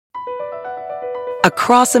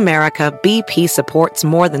Across America, BP supports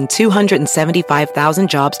more than 275,000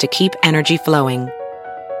 jobs to keep energy flowing.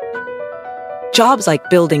 Jobs like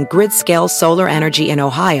building grid-scale solar energy in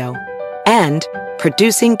Ohio and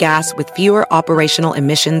producing gas with fewer operational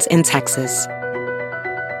emissions in Texas.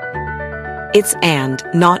 It's and,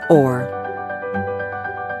 not or.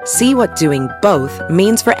 See what doing both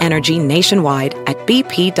means for energy nationwide at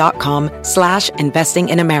bp.com/investing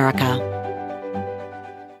in America.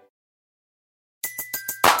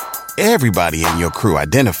 Everybody in your crew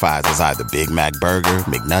identifies as either Big Mac Burger,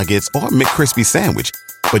 McNuggets, or McCrispy Sandwich.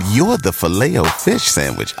 But you're the Filet-O-Fish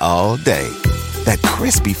Sandwich all day. That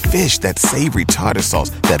crispy fish, that savory tartar sauce,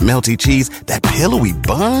 that melty cheese, that pillowy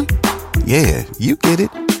bun. Yeah, you get it.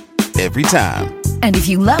 Every time. And if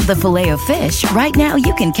you love the Filet-O-Fish, right now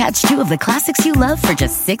you can catch two of the classics you love for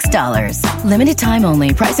just $6. Limited time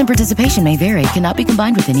only. Price and participation may vary. Cannot be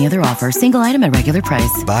combined with any other offer. Single item at regular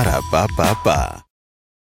price. Ba-da-ba-ba-ba.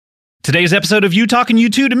 Today's episode of You Talking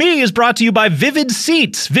U2 to Me is brought to you by Vivid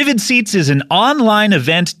Seats. Vivid Seats is an online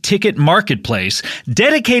event ticket marketplace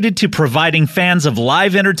dedicated to providing fans of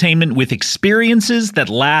live entertainment with experiences that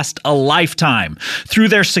last a lifetime. Through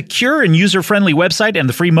their secure and user-friendly website and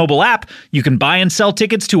the free mobile app, you can buy and sell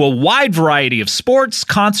tickets to a wide variety of sports,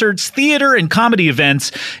 concerts, theater, and comedy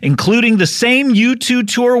events, including the same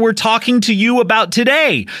U2 tour we're talking to you about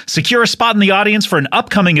today. Secure a spot in the audience for an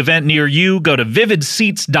upcoming event near you. Go to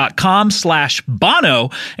vividseats.com/Bono,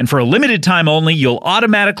 and for a limited time only, you'll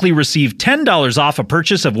automatically receive $10 off a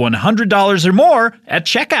purchase of $100 or more at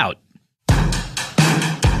checkout.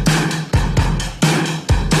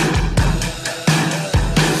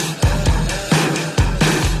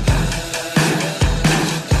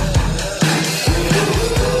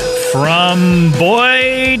 From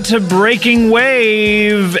Boy to Breaking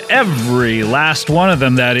Wave, every last one of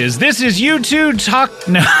them, that is. This is U2 Talk...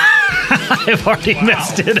 No, I've already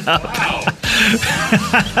messed it up.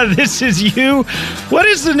 This is you. What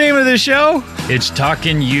is the name of the show? It's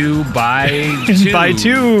Talking You by Two. By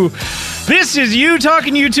Two. This is You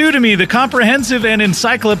Talking U2 to Me, the comprehensive and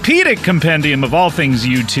encyclopedic compendium of all things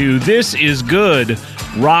U2. This is good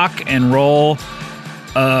rock and roll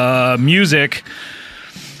music.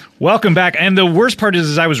 Welcome back. And the worst part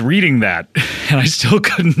is I was reading that, and I still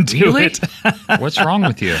couldn't do it. What's wrong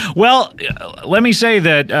with you? Well, let me say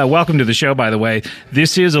that, welcome to the show, by the way.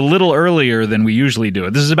 This is a little earlier than we usually do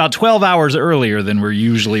it. This is about 12 hours earlier than we're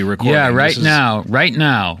usually recording. Yeah, right now. Right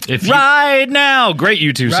now. Great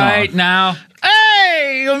U2 song. Right now.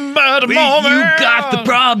 Hey, about a moment. You got the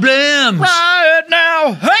problem. Right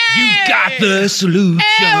now. Hey. You got the solution.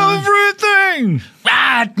 Everything.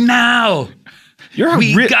 Right now.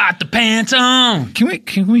 We got the pants on.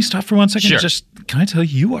 Can we stop for 1 second? Sure. Can I tell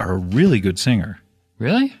you are a really good singer.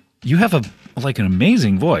 Really? You have an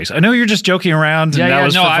amazing voice. I know you're just joking around. And that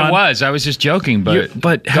was for fun. I was just joking.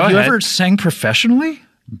 But have you ever sang professionally?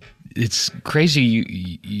 It's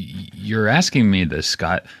crazy. You're asking me this,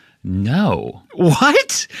 Scott. No.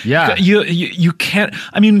 What? Yeah. You can't.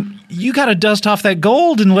 I mean, you got to dust off that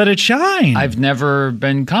gold and let it shine. I've never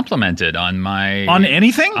been complimented on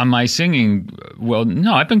anything? On my singing. Well,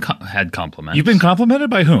 no, I've been had compliments. You've been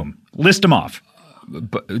complimented by whom? List them off.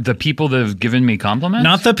 But the people that have given me compliments?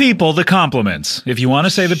 Not the people, the compliments. If you want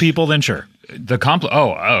to say the people, then sure.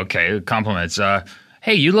 Okay. Compliments.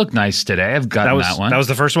 Hey, you look nice today. I've gotten that one. That was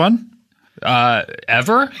the first one?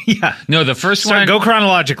 Ever? Yeah. No, the first one. Go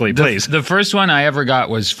chronologically, please. The first one I ever got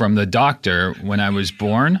was from the doctor when I was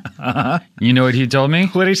born. Uh-huh. You know what he told me?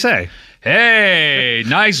 What did he say? Hey,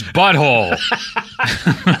 nice butthole.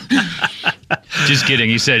 Just kidding.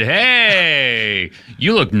 He said, hey,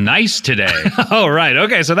 you look nice today. Oh, right.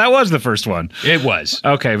 Okay, so that was the first one. It was.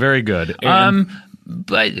 Okay, very good.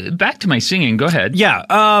 But back to my singing. Go ahead. Yeah.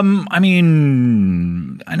 I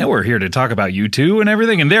mean, I know we're here to talk about U2 and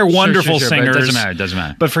everything, and they're wonderful singers. But it doesn't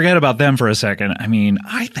matter. But forget about them for a second. I mean,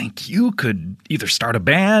 I think you could either start a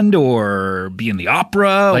band or be in the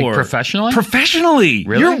opera. Like professionally? Professionally.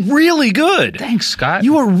 Really? You're really good. Thanks, Scott.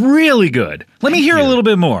 You are really good. Let me hear a little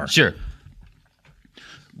bit more. Sure.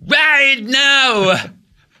 Right now.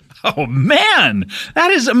 Oh man,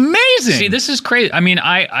 that is amazing! See, this is crazy. I mean,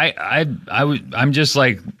 I'm just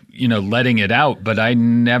like, letting it out, but I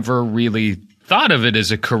never really thought of it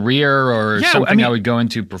as a career or something I would go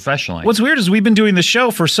into professionally. What's weird is we've been doing the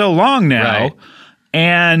show for so long now, right,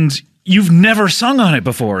 and you've never sung on it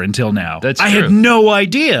before until now. That's true. I had no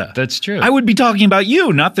idea. That's true. I would be talking about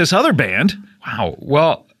you, not this other band. Wow.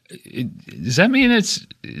 Well, does that mean is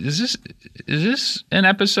this an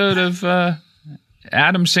episode of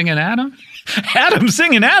Adam Singing Adam? Adam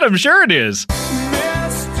Singing Adam, sure it is.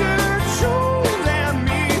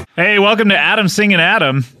 Hey, welcome to Adam Singing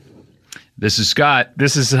Adam. This is Scott.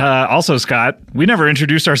 This is also Scott. We never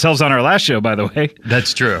introduced ourselves on our last show, by the way.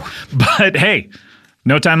 That's true. But hey,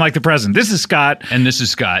 no time like the present. This is Scott. And this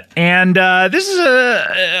is Scott. And this is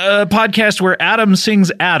a podcast where Adam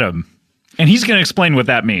sings Adam. And he's going to explain what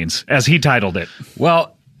that means, as he titled it.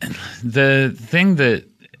 Well, the thing that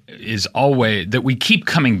is always that we keep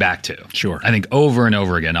coming back to, sure, I think over and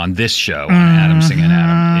over again on this show, on Adam Singing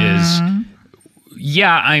Adam, is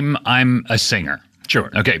I'm a singer.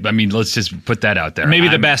 Sure. Okay, I mean, let's just put that out there. Maybe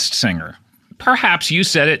the best singer. Perhaps you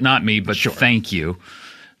said it, not me, but sure. Thank you.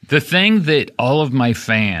 The thing that all of my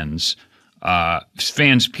fans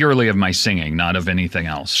purely of my singing, not of anything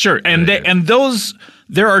else. Sure, and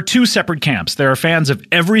there are two separate camps. There are fans of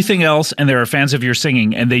everything else, and there are fans of your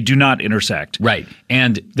singing, and they do not intersect. Right,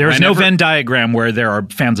 and there is no Venn diagram where there are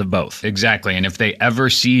fans of both. Exactly, and if they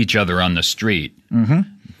ever see each other on the street,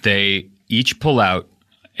 they each pull out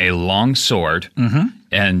a long sword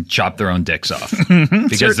and chop their own dicks off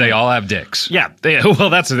because they all have dicks. Yeah,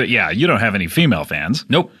 you don't have any female fans.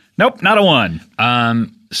 Nope, not a one.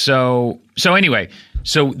 So anyway,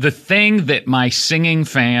 so the thing that my singing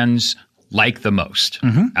fans like the most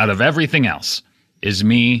out of everything else is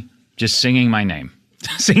me just singing my name.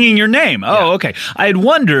 Singing your name. Oh, yeah. Okay. I had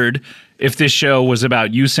wondered if this show was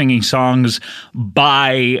about you singing songs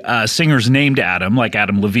by singers named Adam, like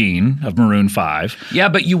Adam Levine of Maroon 5. Yeah,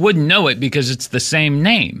 but you wouldn't know it because it's the same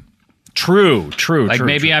name. True. Like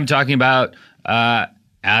maybe I'm talking about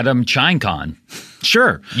Adam Chincon.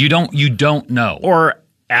 Sure. You don't know. Or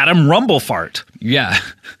Adam Rumblefart. Yeah.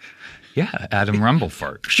 Yeah, Adam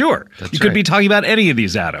Rumblefart. Sure. That's you could be talking about any of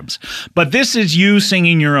these Adams. But this is you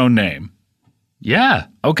singing your own name. Yeah.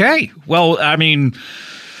 Okay. Well, I mean,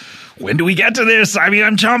 when do we get to this? I mean,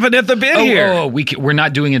 I'm chomping at the bit here. We're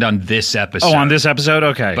not doing it on this episode. Oh, on this episode?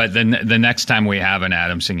 Okay. But then the next time we have an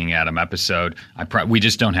Adam Singing Adam episode, we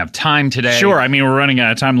just don't have time today. Sure. I mean, we're running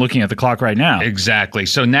out of time looking at the clock right now. Exactly.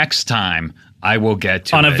 So next time, I will get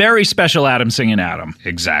to on it. A very special Adam Singing Adam.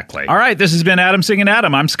 Exactly. All right. This has been Adam Singing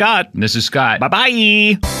Adam. I'm Scott. And this is Scott.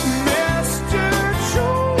 Bye-bye.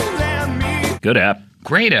 Good app.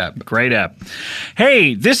 Great app.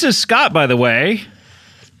 Hey, this is Scott, by the way.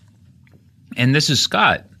 And this is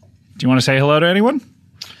Scott. Do you want to say hello to anyone?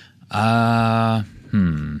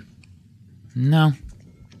 No.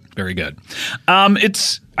 Very good.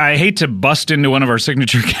 I hate to bust into one of our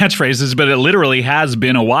signature catchphrases, but it literally has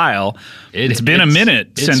been a while. It's been a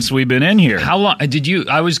minute since we've been in here. How long did you?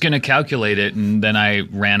 I was going to calculate it, and then I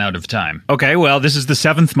ran out of time. Okay, well, this is the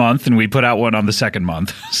 7th month, and we put out one on the 2nd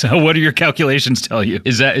month. So, what do your calculations tell you?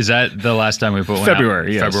 Is that the last time we put one February,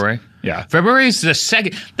 out? Yes. February. Yeah. February is the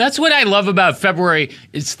second. That's what I love about February.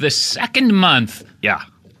 It's the second month. Yeah.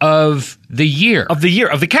 Of the year. Of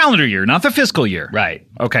the calendar year, not the fiscal year. Right.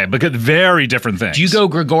 Okay, but very different things. Do you go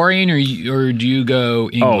Gregorian or do you go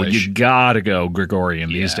English? Oh, you gotta go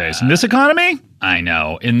Gregorian these days. In this economy? I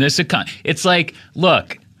know. In this economy. It's like,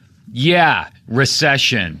 look,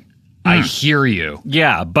 recession. I hear you.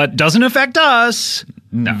 Yeah, but doesn't affect us.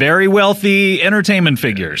 No. Very wealthy entertainment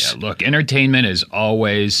figures. Yeah, look, entertainment is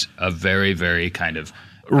always a very, very kind of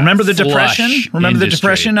Remember the Depression? Remember industry. The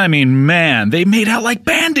Depression? I mean, man, they made out like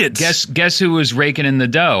bandits. Guess who was raking in the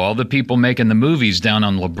dough? All the people making the movies down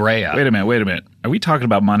on La Brea. Wait a minute. Are we talking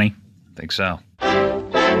about money? I think so.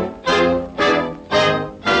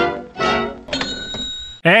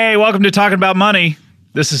 Hey, welcome to Talking About Money.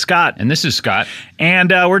 This is Scott. And this is Scott.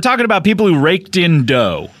 And we're talking about people who raked in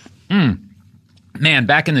dough. Man,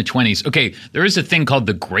 back in the 20s. Okay, there is a thing called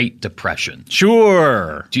the Great Depression.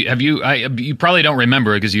 Sure. You probably don't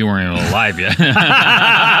remember it because you weren't even alive yet.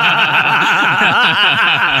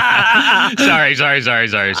 Sorry.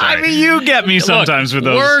 I mean, you get me sometimes with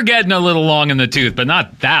those. We're getting a little long in the tooth, but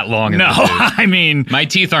not that long in the tooth. No, I mean... My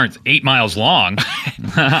teeth aren't 8 miles long.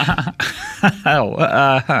 All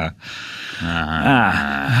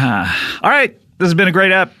right, this has been a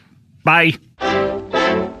great app. Bye.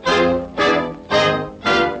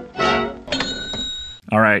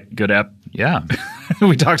 All right, good app. Yeah.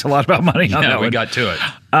 We talked a lot about money on that one. We got to it.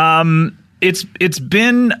 It's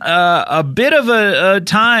been a bit of a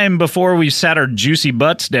time before we sat our juicy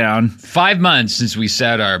butts down. 5 months since we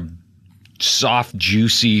sat our soft,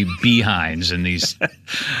 juicy behinds in these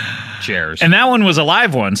chairs. And that one was a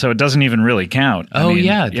live one, so it doesn't even really count.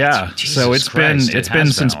 Yeah. So it's been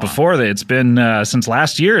since before that. It's been since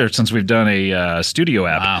last year since we've done a studio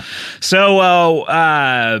app. Wow.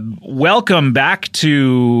 So welcome back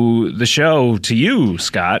to the show to you,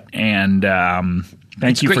 Scott, and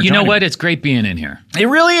thank you for joining. You know what? It's great being in here. It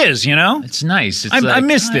really is. You know, it's nice. I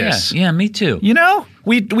miss this. Yeah, me too. You know.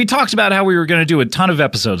 We talked about how we were going to do a ton of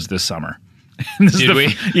episodes this summer. Did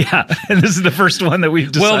we? Yeah, and this is the first one that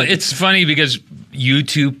we've decided. Well, it's funny because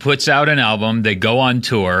U2 puts out an album, they go on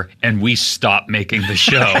tour, and we stop making the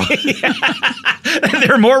show.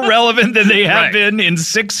 They're more relevant than they have Right. been in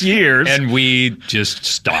 6 years. And we just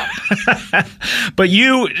stop. But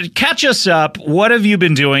you, catch us up. What have you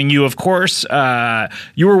been doing? You, of course,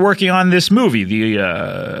 you were working on this movie.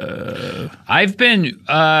 I've been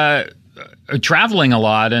traveling a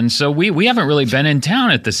lot, and so we haven't really been in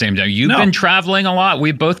town at the same time. You've been traveling a lot.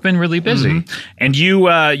 We've both been really busy. And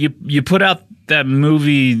you put out that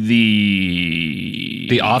movie,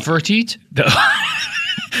 The Offerteat?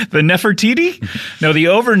 The Nefertiti? No, The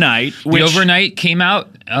Overnight. The Overnight came out.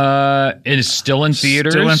 It is still in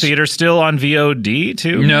theaters. Still in theaters. Still on VOD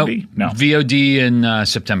too? No, maybe? No. VOD in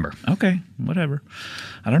September. Okay, whatever.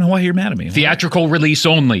 I don't know why you're mad at me. Theatrical release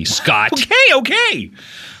only, Scott. Okay.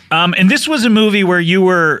 And this was a movie where you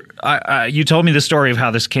were, you told me the story of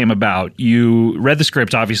how this came about. You read the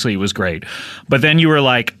script, obviously it was great. But then you were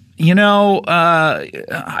like,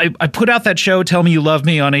 I put out that show, Tell Me You Love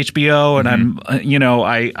Me on HBO, and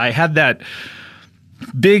I had that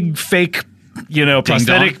big fake,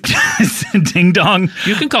 prosthetic ding dong.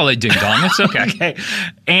 You can call it ding dong. It's okay. Okay.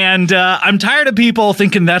 And I'm tired of people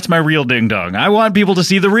thinking that's my real ding dong. I want people to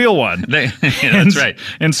see the real one. That's right.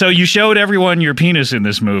 And so you showed everyone your penis in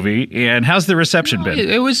this movie. And how's the reception been?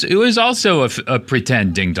 It was also a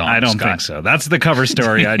pretend ding dong. I don't think so. That's the cover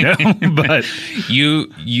story, I know. But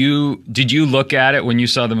did you look at it when you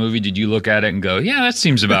saw the movie? Did you look at it and go, yeah, that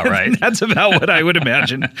seems about right? That's about what I would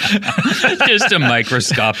imagine. Just a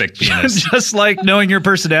microscopic penis. Just like knowing your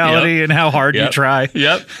personality and how hard you try.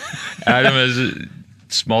 Yep. Adam is a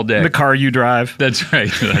small dick. The car you drive. That's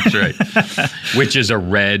right. That's right. Which is a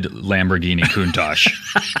red Lamborghini Countach.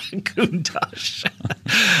 Countach.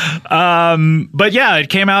 But yeah, it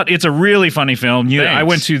came out. It's a really funny film. I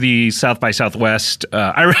went to the South by Southwest.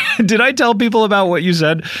 Did I tell people about what you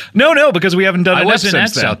said? No, because we haven't done I it wasn't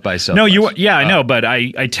since at then. South by Southwest. No, you. Yeah, I know. But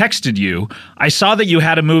I texted you. I saw that you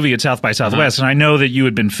had a movie at South by Southwest, and I know that you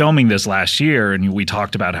had been filming this last year, and we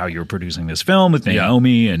talked about how you were producing this film with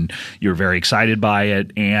Naomi, and you were very excited by it.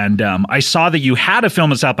 And I saw that you had a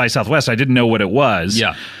film at South by Southwest. I didn't know what it was.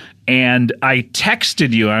 Yeah. And I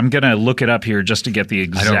texted you. I'm going to look it up here just to get the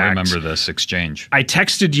exact. I don't remember this exchange. I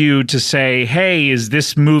texted you to say, hey, is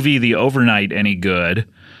this movie The Overnight any good?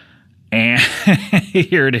 And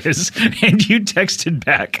here it is. And you texted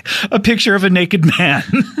back a picture of a naked man.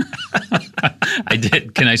 I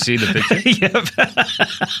did. Can I see the picture?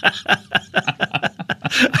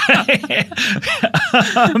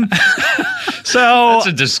 So that's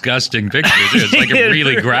a disgusting picture. Too. It's like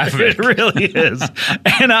really graphic. It really is.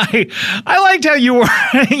 And I liked how you were,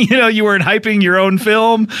 you weren't hyping your own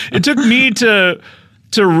film. It took me to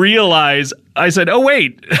realize. I said, oh,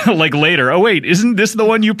 wait, like later. Oh, wait, isn't this the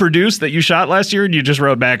one you produced that you shot last year? And you just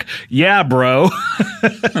wrote back, yeah, bro.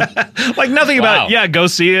 Like nothing about, go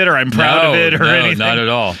see it or I'm proud of it or anything. Not at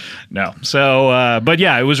all. No. So, but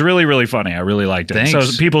yeah, it was really, really funny. I really liked it. Thanks. So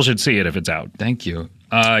people should see it if it's out. Thank you.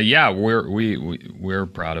 We're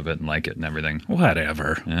proud of it and like it and everything.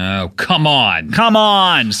 Whatever. Oh, come on. Come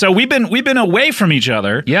on. So we've been away from each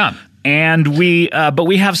other. Yeah. And but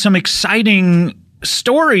we have some exciting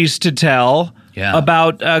stories to tell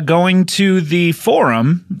about going to the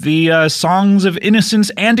Forum, the Songs of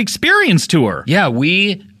Innocence and Experience tour. Yeah,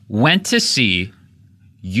 we went to see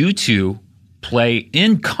U2 play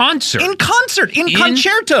in concert. In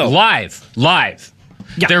concerto. Live.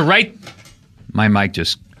 Yeah. They're right. My mic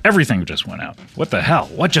Everything just went out. What the hell?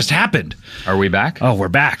 What just happened? Are we back? Oh, we're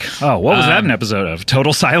back. Oh, what was that an episode of?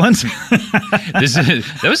 Total silence?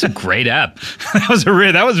 That was a great app. That was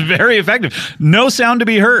very effective. No sound to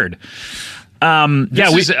be heard.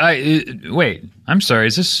 Wait, I'm sorry.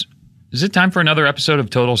 Is it time for another episode of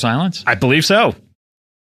Total Silence? I believe so.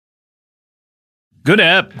 Good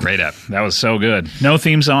app. Great app. That was so good. No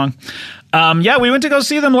theme song. We went to go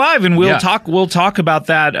see them live, and we'll talk about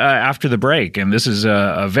that after the break. And this is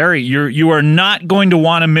a very you are not going to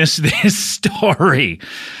want to miss this story.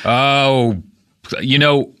 Oh,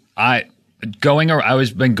 I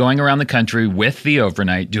was been going around the country with The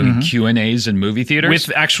Overnight doing Q&As in movie theaters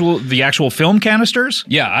with the actual film canisters.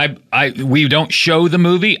 Yeah, we don't show the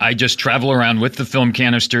movie. I just travel around with the film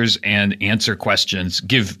canisters and answer questions,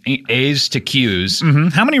 give A's to Q's. Mm-hmm.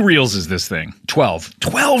 How many reels is this thing? 12.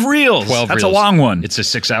 12 reels. 12 That's reels. A long one. It's a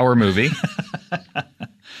 6-hour movie.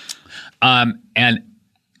 And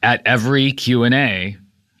at every Q&A,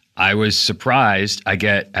 I was surprised I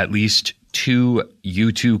get at least 2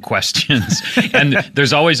 U2 questions. And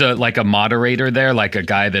there's always a moderator there, like a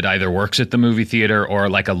guy that either works at the movie theater or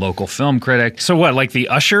like a local film critic. So what, like the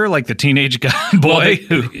usher, like the teenage boy?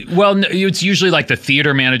 Well, it's usually like the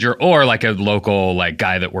theater manager or like a local like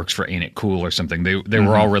guy that works for Ain't It Cool or something. They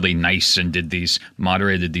were all really nice and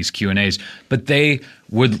moderated these Q&As, but they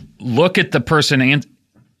would look at the person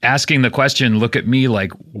asking the question, look at me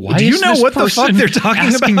like, why do you is know this what the fuck person they're talking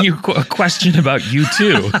asking about? you a question about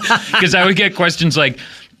U2? Because I would get questions like,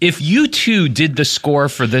 if U2 did the score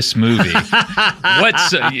for this movie,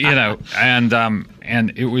 what's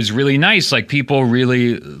and it was really nice. Like, people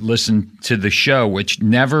really listened to the show, which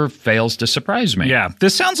never fails to surprise me. Yeah,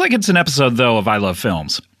 this sounds like it's an episode though of I Love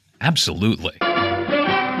Films. Absolutely.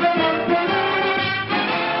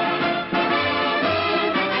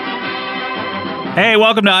 Hey,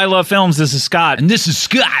 welcome to I Love Films. This is Scott. And this is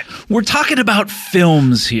Scott. We're talking about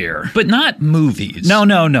films here. But not movies. No.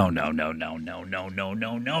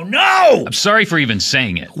 I'm sorry for even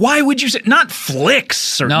saying it. Why would you say not flicks,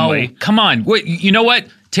 certainly. No, come on. Wait, you know what?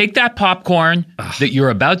 Take that popcorn that you're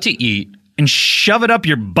about to eat and shove it up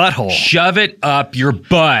your butthole. Shove it up your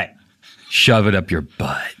butt. Shove it up your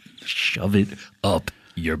butt. Shove it up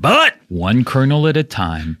your butt. One kernel at a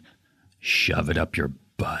time. Shove it up your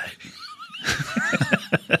butt.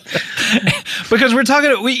 Because are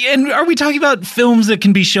we talking about films that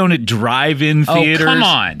can be shown at drive-in theaters?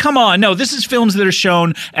 Oh, come on. No, this is films that are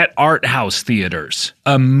shown at art house theaters.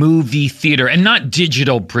 A movie theater and not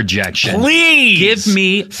digital projection. Please give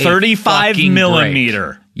me 35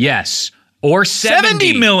 millimeter. Break. Yes. Or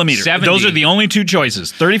 70 millimeter. 70. Those are the only two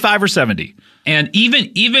choices, 35 or 70. And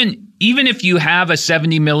even if you have a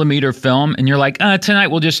 70 millimeter film and you're like, tonight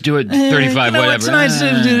we'll just do it 35,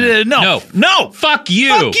 whatever. No. Fuck you.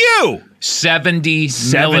 Fuck you. 70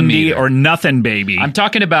 millimeter or nothing, baby. I'm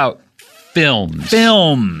talking about films.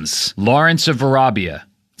 Films. Lawrence of Arabia.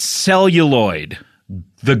 Celluloid.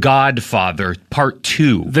 The Godfather, Part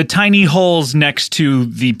 2. The tiny holes next to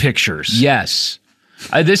the pictures. Yes.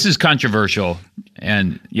 This is controversial,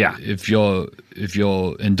 and yeah, if you'll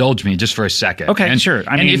indulge me just for a second. Okay, sure.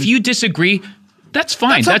 I mean, if you disagree, that's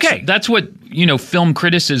fine. That's okay. That's what film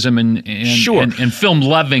criticism and film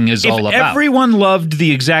loving is all about. If everyone loved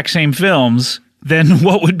the exact same films, then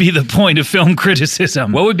what would be the point of film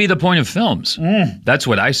criticism? What would be the point of films? That's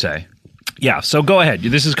what I say. Yeah. So go ahead.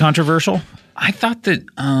 This is controversial. I thought that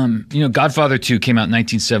Godfather 2 came out in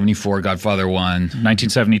 1974. Godfather 1,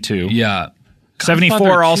 1972. Yeah.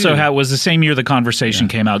 74 also was the same year The Conversation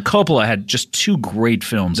came out. Coppola had just two great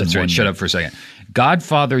films. That's right. Shut up for a second.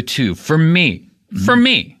 Godfather 2, for me,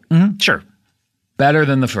 sure, better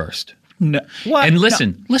than the first. No. What? And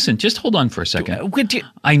listen, just hold on for a second.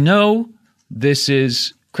 I know this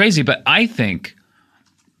is crazy, but I think,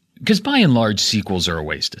 because by and large, sequels are a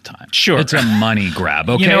waste of time. Sure. It's a money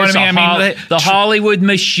grab, okay? You know what I mean? The Hollywood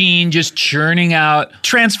machine just churning out.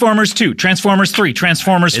 Transformers 2, Transformers 3,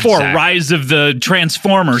 Transformers 4, Rise of the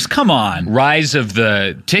Transformers. Come on. Rise of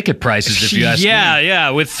the ticket prices, if you ask me.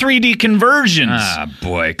 Yeah, with 3D conversions. Ah,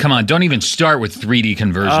 boy. Come on, don't even start with 3D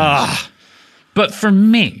conversions. But for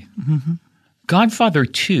me, Godfather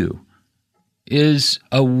 2 is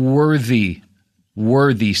a worthy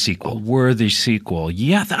sequel. A worthy sequel.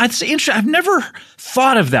 Yeah, that's interesting. I've never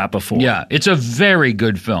thought of that before. Yeah, it's a very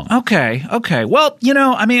good film. Okay. Well,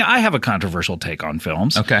 I have a controversial take on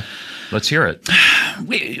films. Okay, let's hear it.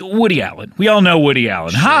 Woody Allen. We all know Woody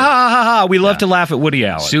Allen. Sure. Ha, ha, ha, ha. We love to laugh at Woody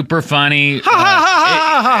Allen. Super funny. Ha, ha,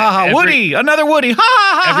 ha, ha, ha. Woody, another Woody. Ha,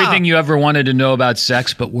 ha, ha. Everything you ever wanted to know about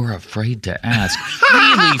sex, but we're afraid to ask.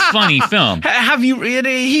 Really funny film.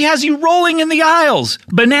 He has you rolling in the aisles.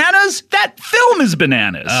 Bananas? That film is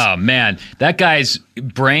bananas. Oh, man. That guy's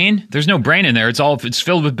brain, there's no brain in there. It's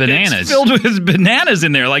filled with bananas. It's filled with bananas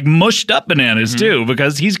in there, like mushed up bananas, too,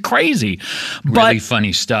 because he's crazy. Really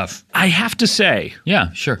funny stuff. I have to say,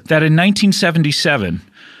 yeah, sure, that in 1977,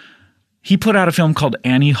 he put out a film called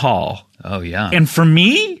Annie Hall. Oh, yeah. And for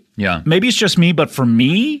me, maybe it's just me, but for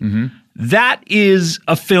me, that is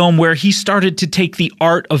a film where he started to take the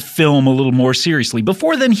art of film a little more seriously.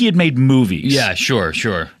 Before then, he had made movies. Yeah, sure.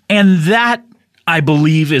 And that, I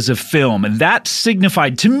believe, is a film. And that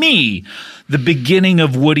signified to me the beginning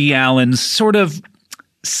of Woody Allen's sort of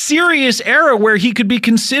serious era where he could be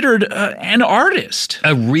considered an artist.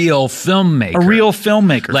 A real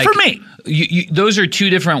filmmaker. Like, for me. Those are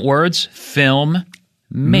two different words. Film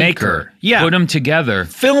maker. Yeah. Put them together.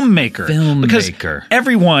 Filmmaker. Because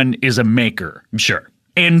everyone is a maker. Sure.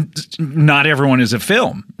 And not everyone is a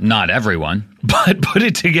film. Not everyone. But put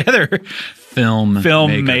it together.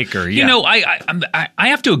 filmmaker. Yeah. You know, I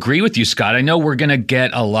have to agree with you, Scott. I know we're going to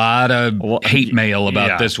get a lot of hate mail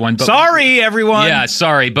about this one. But sorry, everyone. Yeah,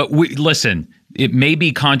 sorry. But listen, it may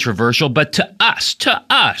be controversial, but to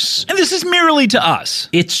us, and this is merely to us,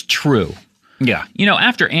 it's true. Yeah. You know,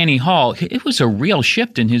 after Annie Hall, it was a real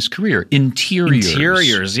shift in his career.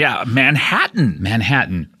 Interiors, yeah.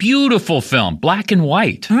 Manhattan. Beautiful film. Black and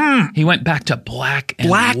white. He went back to black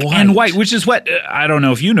and white. Which is what, I don't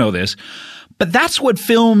know if you know this, but that's what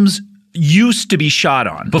films used to be shot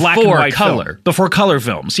on. Black and white color. Film. Before color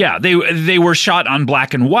films. Yeah. They were shot on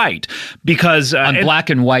black and white because... on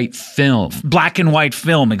black and white film. Black and white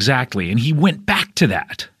film, exactly. And he went back to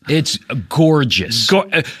that. It's gorgeous.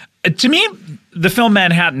 To me, the film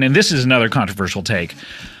Manhattan, and this is another controversial take,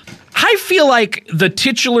 I feel like the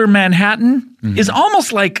titular Manhattan is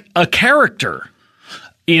almost like a character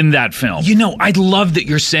in that film. You know, I love that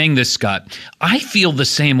you're saying this, Scott. I feel the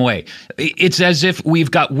same way. It's as if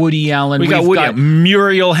we've got Woody Allen. We've got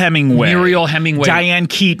Muriel Hemingway. Diane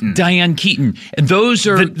Keaton. And those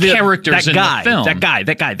are characters in the film. That guy.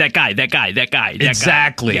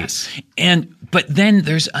 Exactly. Yes. But then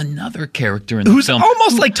there's another character in the film. Who's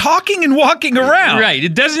almost like talking and walking around. Right.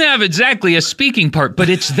 It doesn't have exactly a speaking part, but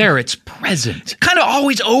it's there. It's present. Kind of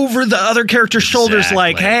always over the other character's shoulders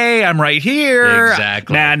like, hey, I'm right here.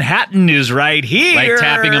 Exactly. Manhattan is right here. Like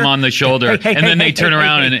tapping him on the shoulder. And then they turn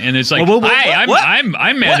around and it's like, hey, I'm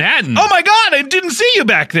Manhattan. What? Oh my God, I didn't see you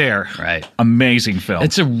back there. Right. Amazing film.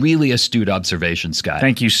 It's a really astute observation, Scott.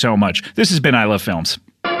 Thank you so much. This has been I Love Films.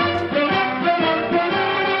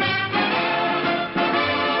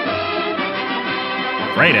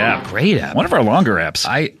 Great app. One of our longer apps.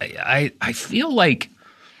 I feel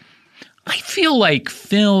like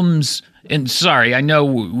films, and sorry, I know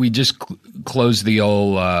we just closed the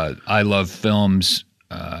old I Love Films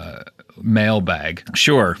mailbag.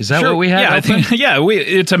 Sure. Is that what we have? Yeah, I think,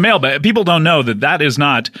 it's a mailbag. People don't know that is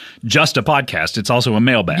not just a podcast. It's also a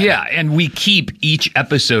mailbag. Yeah, and we keep each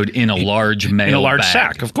episode in a large mailbag. In a large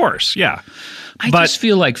sack, of course. Yeah. I just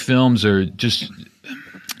feel like films are just...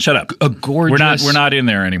 Shut up. A gorgeous... We're not in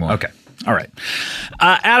there anymore. Okay. All right.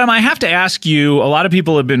 Adam, I have to ask you, a lot of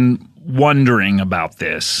people have been wondering about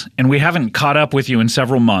this, and we haven't caught up with you in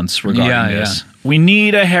several months regarding this. Yeah. We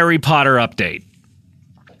need a Harry Potter update.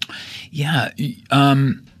 Yeah.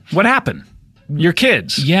 What happened? Your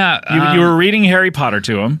kids. Yeah. You were reading Harry Potter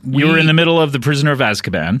to them. You were in the middle of The Prisoner of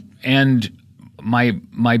Azkaban. And my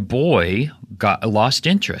boy... lost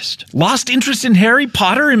interest. Lost interest in Harry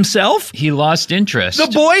Potter himself? He lost interest. The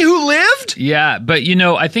boy who lived? Yeah, but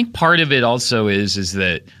I think part of it also is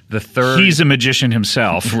that the third... He's a magician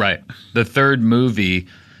himself. Right. The third movie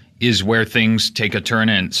is where things take a turn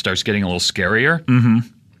and it starts getting a little scarier. Mm-hmm.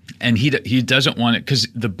 And he doesn't want it, because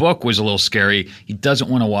the book was a little scary. He doesn't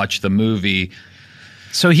want to watch the movie.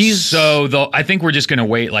 I think we're just going to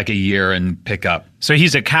wait like a year and pick up. So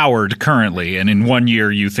he's a coward currently, and in 1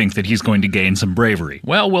 year you think that he's going to gain some bravery.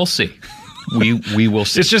 Well, we'll see. We will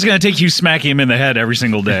see. It's just going to take you smacking him in the head every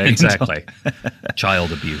single day. Exactly.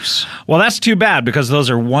 Child abuse. Well, that's too bad, because those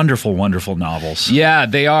are wonderful, wonderful novels. Yeah,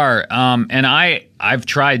 they are. And I've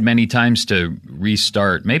tried many times to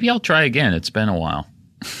restart. Maybe I'll try again. It's been a while.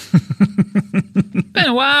 Been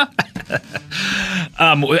a while.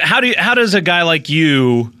 How does a guy like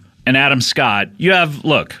you and Adam Scott,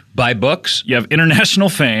 buy books? You have international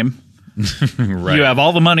fame. Right. You have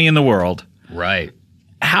all the money in the world. Right.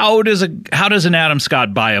 How does an Adam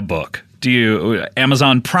Scott buy a book? Do you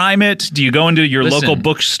Amazon Prime it? Do you go into your local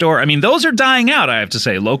bookstore? I mean, those are dying out, I have to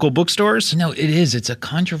say. Local bookstores? No, it is. It's a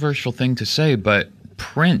controversial thing to say, but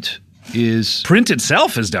print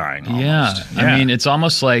itself is dying. Yeah. I mean, it's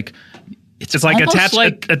almost like it's like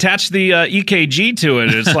attach the EKG to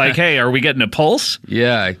it. It's like, hey, are we getting a pulse?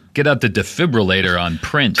 Yeah, get out the defibrillator on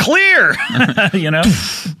print. Clear.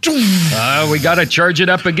 We got to charge it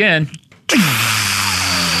up again.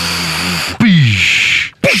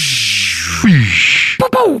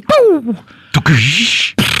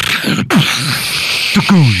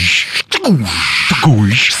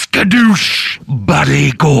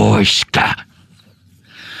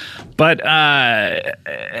 But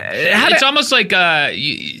it's almost like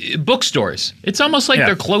bookstores. It's almost like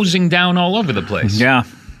they're closing down all over the place. Yeah,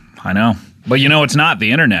 I know. But it's not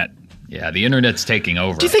the internet. Yeah, the internet's taking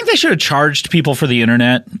over. Do you think they should have charged people for the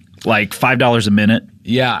internet like $5 a minute?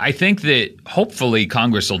 Yeah, I think that hopefully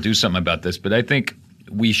Congress will do something about this, but I think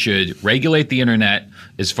we should regulate the internet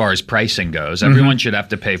as far as pricing goes. Everyone should have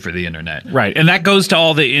to pay for the internet. Right. And that goes to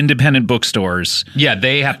all the independent bookstores. Yeah,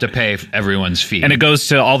 they have to pay everyone's fee. And it goes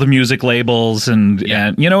to all the music labels and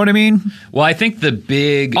you know what I mean? Well, I think the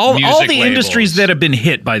big all music the labels, industries that have been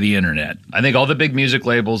hit by the internet. I think all the big music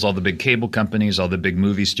labels, all the big cable companies, all the big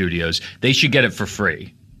movie studios, they should get it for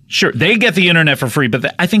free. Sure, they get the internet for free,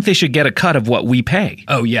 but I think they should get a cut of what we pay.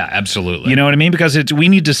 Oh, yeah, absolutely. You know what I mean? Because we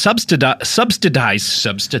need to subsidize.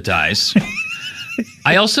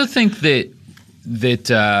 I also think that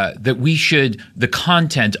we should, the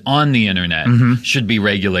content on the internet should be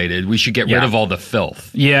regulated. We should get rid of all the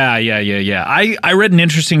filth. Yeah. I read an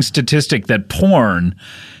interesting statistic that porn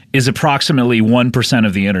is approximately 1%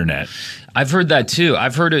 of the internet. I've heard that too.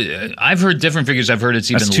 I've heard different figures. I've heard it's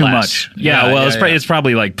even That's too less. much. It's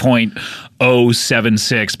probably like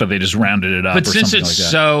 0.076, but they just rounded it up. But or since something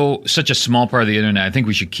it's like that. such a small part of the internet, I think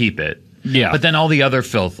we should keep it. Yeah. But then all the other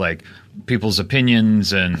filth, like people's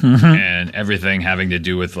opinions and everything having to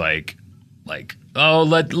do with like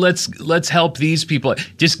let's help these people.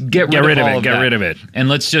 Just get rid of all of that. Get rid of it. And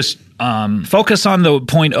let's just focus on the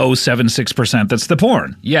 0.076% that's the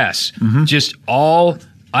porn. Yes. Just all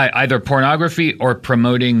either pornography or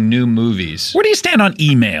promoting new movies. Where do you stand on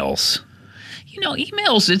emails? You know,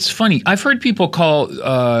 emails, it's funny. I've heard people call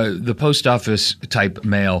the post office type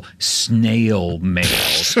mail snail mail.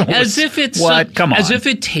 As if it's what? Come on. As if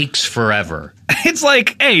it takes forever. It's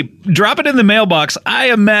like, hey, drop it in the mailbox.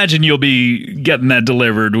 I imagine you'll be getting that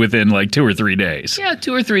delivered within like 2 or 3 days. Yeah,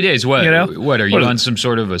 2 or 3 days. What? You know? What are you on some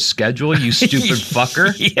sort of a schedule, you stupid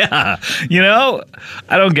fucker? Yeah. You know,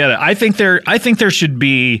 I don't get it. I think there should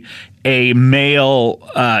be a mail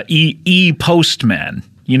e-postman.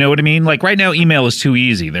 You know what I mean? Like right now, email is too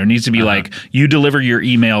easy. There needs to be like you deliver your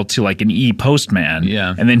email to like an e-postman,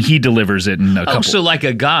 and then he delivers it in a couple. So like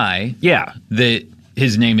a guy, that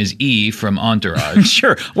his name is E from Entourage.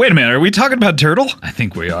 Sure. Wait a minute. Are we talking about Turtle? I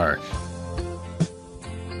think we are.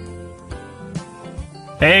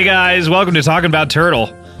 Hey guys, welcome to Talking About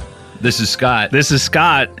Turtle. This is Scott.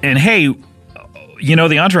 And hey, you know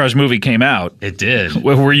the Entourage movie came out. It did.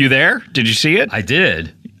 Were you there? Did you see it? I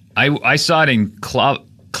did. I saw it in Cleveland.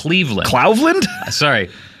 Cleveland? Sorry,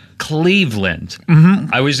 Cleveland.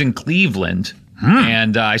 I was in Cleveland,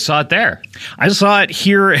 and I saw it there. I saw it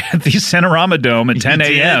here at the Cinerama Dome at 10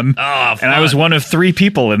 a.m. Oh, fun. And I was one of 3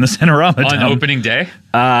 people in the Cinerama Dome. On opening day?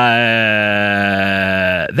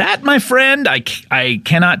 That, my friend, I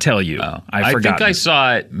cannot tell you. I forgot. I think I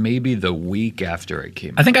saw it maybe the week after it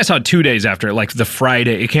came out. I think I saw it 2 days after, like the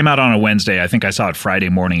Friday. It came out on a Wednesday. I think I saw it Friday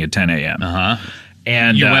morning at 10 a.m.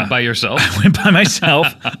 And you went by yourself? I went by myself.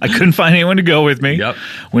 I couldn't find anyone to go with me. Yep.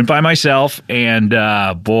 Went by myself, and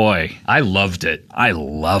boy, I loved it. I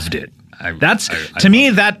loved it. To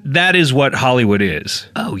me, that is what Hollywood is.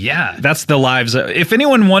 Oh yeah, that's the lives. If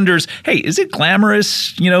anyone wonders, hey, is it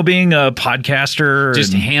glamorous? You know, being a podcaster.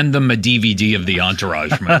 Just hand them a DVD of the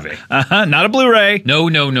Entourage movie. Not a Blu-ray. No.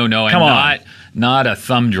 Come on. Not a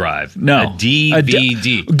thumb drive. No. A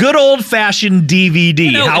DVD. Good old-fashioned DVD.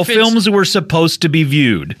 You know, how films were supposed to be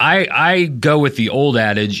viewed. I go with the old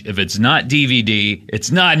adage, if it's not DVD, it's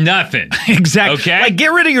not nothing. Exactly. Okay? Like,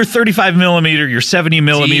 get rid of your 35 millimeter, your 70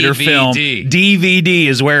 millimeter DVD. film. DVD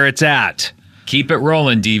is where it's at. Keep it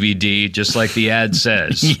rolling, DVD, just like the ad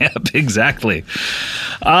says. Yep, exactly.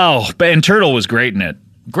 Oh, and Turtle was great in it.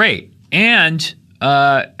 Great. And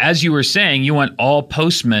as you were saying, you want all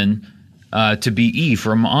postmen to be E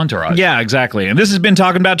from Entourage. Yeah, exactly. And this has been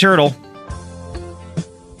Talking About Turtle.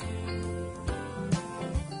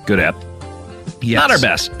 Good app. Yes. Not our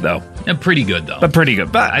best, though. Pretty good, though. But pretty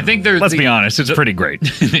good. But I think let's be honest, it's pretty great.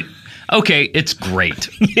 Okay, it's great.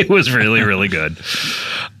 It was really, really good.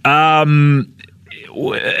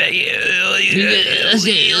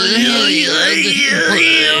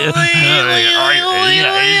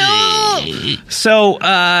 So,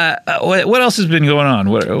 what else has been going on?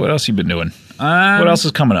 What else you been doing? What else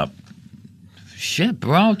is coming up? Shit,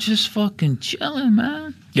 bro, just fucking chilling,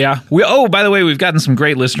 man. Yeah. By the way, we've gotten some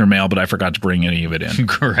great listener mail, but I forgot to bring any of it in.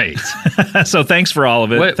 Great. So thanks for all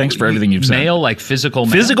of it. Thanks for everything you've sent. Mail, like physical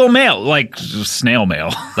mail? Physical mail, like snail mail.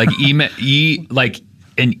 Like like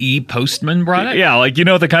an e-postman brought it? Yeah, like, you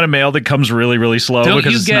know, the kind of mail that comes really, really slow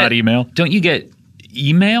because it's not email. Don't you get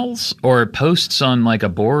emails or posts on like a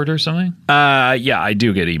board or something? Yeah, I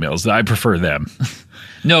do get emails. I prefer them.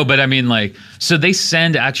 No, but I mean, like, so they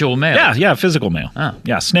send actual mail. Yeah, physical mail. Oh.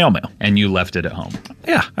 Yeah, snail mail. And you left it at home.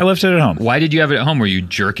 Yeah, I left it at home. Why did you have it at home? Were you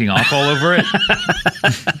jerking off all over it?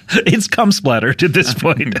 It's cum splattered at this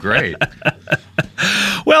point. Great.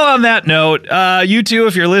 Well, on that note, you two,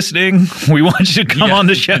 if you're listening, we want you to come on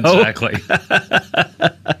the show. Exactly.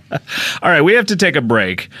 All right, we have to take a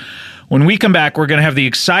break. When we come back, we're going to have the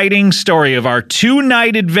exciting story of our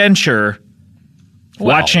 2-night adventure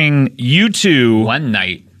watching U2. One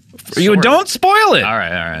night. You don't spoil it. All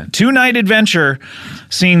right. 2-night adventure,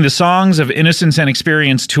 seeing the Songs of Innocence and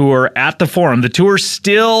Experience tour at the Forum. The tour's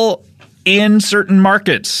still in certain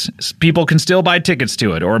markets. People can still buy tickets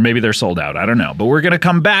to it, or maybe they're sold out. I don't know. But we're going to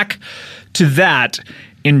come back to that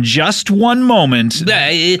in just one moment.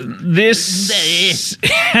 This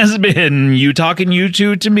has been You Talking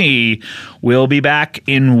U2 to Me. We'll be back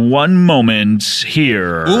in one moment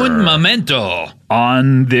here. Un momento.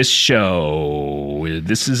 On this show.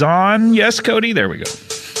 This is on. Yes, Cody. There we go.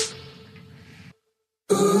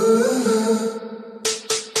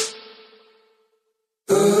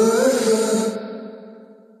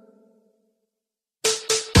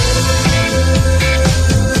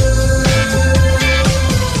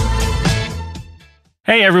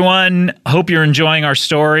 Hey, everyone. Hope you're enjoying our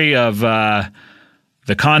story of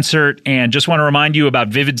the concert, and just want to remind you about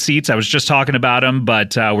Vivid Seats. I was just talking about them,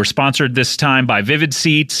 but we're sponsored this time by Vivid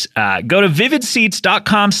Seats. Go to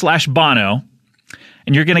vividseats.com/Bono,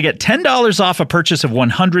 and you're going to get $10 off a purchase of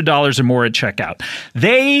 $100 or more at checkout.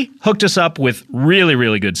 They hooked us up with really,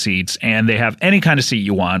 really good seats, and they have any kind of seat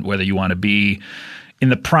you want, whether you want to be in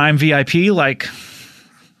the prime VIP like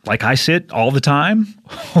I sit all the time,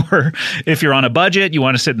 or if you're on a budget, you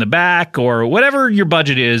want to sit in the back, or whatever your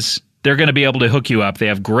budget is, they're going to be able to hook you up. They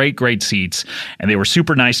have great, great seats, and they were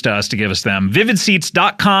super nice to us to give us them.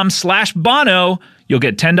 vividseats.com/Bono. You'll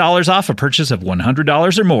get $10 off a purchase of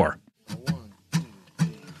 $100 or more.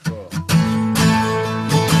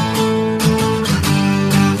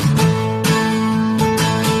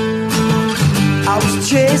 I was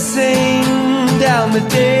chasing down the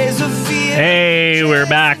days of fear. Hey, we're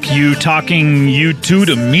back. You talking U2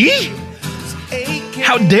 to me?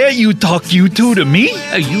 How dare you talk U2 to me?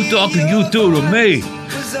 Hey, you talking U2 to me?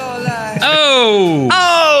 Oh!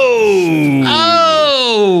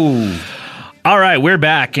 All right, we're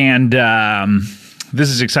back, and this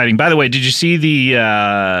is exciting. By the way, did you see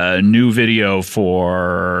the new video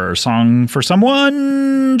for Song for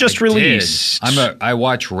Someone just released? I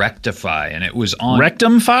watch Rectify, and it was on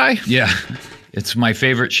Rectumfy? Yeah. It's my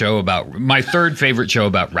favorite show my third favorite show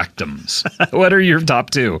about rectums. What are your top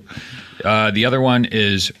two? The other one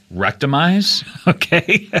is Rectimize.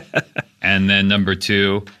 Okay. And then number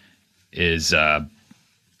 2 is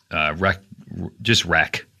just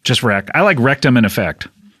Rec. Just Rec. I like Rectum in Effect.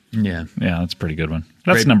 Yeah. Yeah, that's a pretty good one.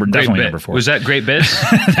 That's definitely number 4. Was that Great Bits?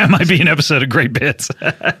 That might be an episode of Great Bits.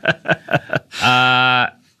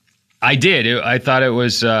 I did. I thought it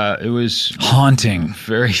was haunting.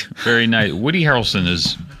 Very, very nice. Woody Harrelson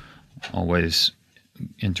is always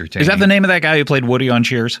entertaining. Is that the name of that guy who played Woody on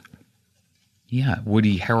Cheers? Yeah,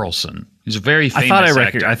 Woody Harrelson. He's a very famous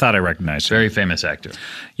actor. I thought I recognized him. Very famous actor.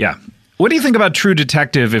 Yeah. What do you think about True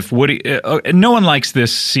Detective if Woody... no one likes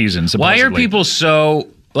this season, supposedly. Why are people so...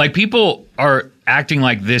 people are acting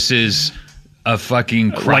like this is a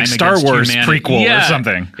fucking crime like Star Wars humanity. prequel or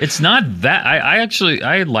something. It's not that. I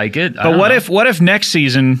like it. But what if next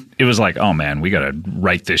season it was like, oh man, we got to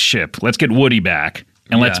right this ship. Let's get Woody back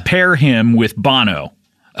and let's pair him with Bono.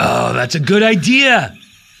 Oh, that's a good idea.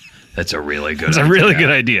 That's a really good idea. It's a really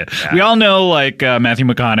good idea. Yeah. We all know, Matthew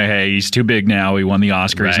McConaughey, he's too big now. He won the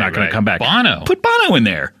Oscar. He's not going to come back. Bono. Put Bono in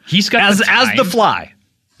there. He's got as the Fly.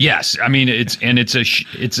 Yes, I mean it's a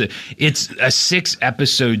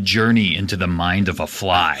 6-episode journey into the mind of a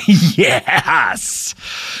fly. Yes,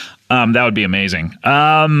 that would be amazing.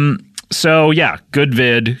 So yeah, good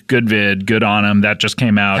vid, good on him. That just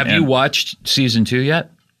came out. Have you watched season 2 yet?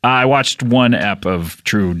 I watched one ep of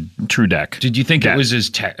True Deck. Did you think it was as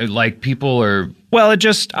people are? Well,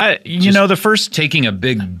 the first taking a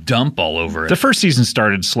big dump all over it. The first season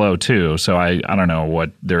started slow too, so I don't know what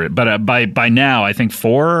they're. But by now, I think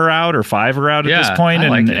 4 are out or 5 are out at this point,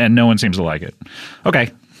 and no one seems to like it. Okay,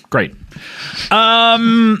 great. All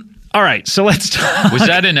right, so let's talk. Was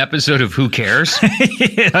that an episode of Who Cares?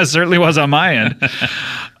 It certainly was on my end.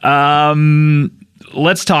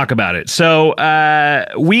 Let's talk about it. So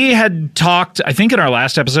we had talked, I think in our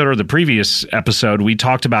last episode or the previous episode, we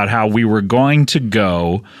talked about how we were going to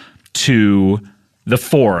go to the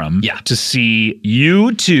Forum to see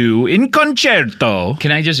U2 in concerto.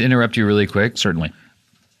 Can I just interrupt you really quick? Certainly.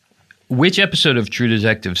 Which episode of True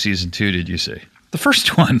Detective season 2 did you see? The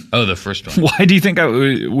first one. Oh, the first one. Why do you think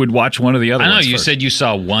I would watch one of the other ones? I know, you first? said you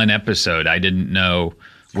saw one episode. I didn't know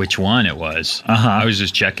which one it was. I was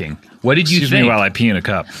just checking. What did you think? Excuse me while I pee in a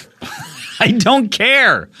cup. I don't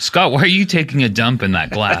care. Scott, why are you taking a dump in that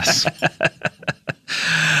glass?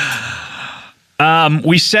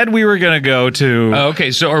 We said we were going to go to... Oh, okay,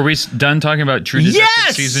 so are we done talking about True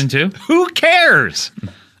Detective Season 2? Who cares?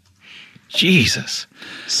 Jesus.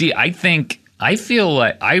 See, I think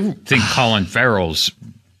Colin Farrell's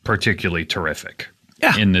particularly terrific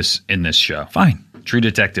in this show. Fine. True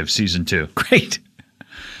Detective Season 2. Great.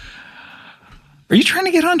 Are you trying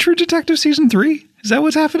to get on True Detective Season 3? Is that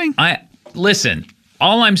what's happening? Listen,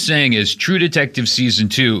 all I'm saying is True Detective Season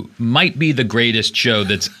 2 might be the greatest show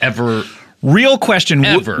that's ever... Real question.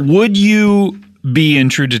 Ever. Would you be in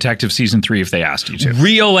True Detective Season 3 if they asked you to?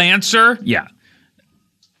 Real answer? Yeah.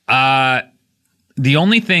 The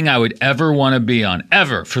only thing I would ever want to be on,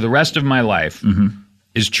 ever, for the rest of my life,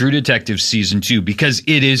 is True Detective Season 2, because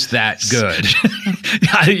it is that good.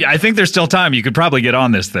 I think there's still time. You could probably get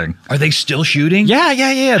on this thing. Are they still shooting?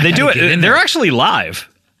 Yeah. They do it. They're actually live.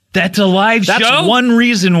 That's a live show? That's one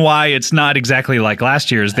reason why it's not exactly like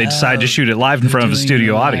last year's. They decided to shoot it live in front of a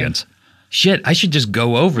studio audience. Shit, I should just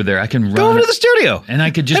go over there. I can run. Go over to the studio. And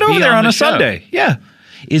I could just head be over there on a show. Sunday. Yeah.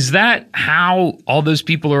 Is that how all those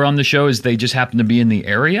people are on the show? Is they just happen to be in the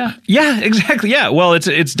area? Yeah, exactly. Yeah. Well,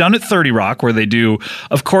 it's done at 30 Rock, where they do,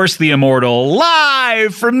 of course, the immortal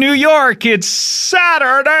live from New York. It's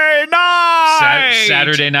Saturday night.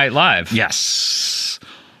 Saturday Night Live. Yes.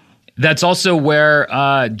 That's also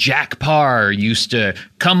where Jack Parr used to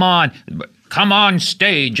come on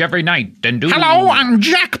stage every night and do... Hello, I'm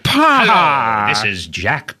Jack Parr. Hello, this is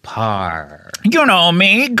Jack Parr. You know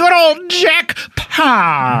me, good old Jack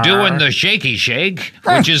Parr. Doing the shaky shake,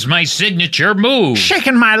 which is my signature move.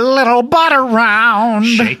 Shaking my little butt around.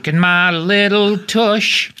 Shaking my little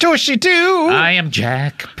tush. Tushy too. I am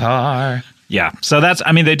Jack Parr. Yeah, so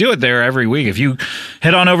they do it there every week. If you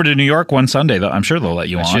head on over to New York one Sunday, I'm sure they'll let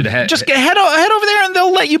you on. Just head over there and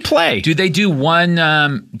they'll let you play. Do they do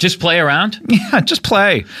one, just play around? Yeah, just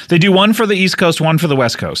play. They do one for the East Coast, one for the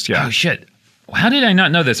West Coast, yeah. Oh, shit. How did I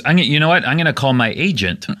not know this? You know what? I'm going to call my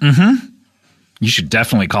agent. Mm-hmm. You should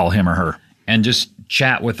definitely call him or her. And just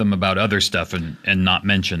chat with them about other stuff and not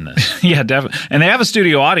mention this. Yeah, definitely. And they have a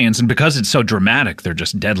studio audience, and because it's so dramatic, they're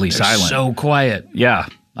just deadly silent. So quiet. Yeah.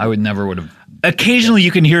 I would never would have... Occasionally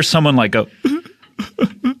you can hear someone like go,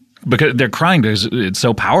 because they're crying because it's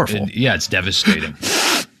so powerful. It's devastating.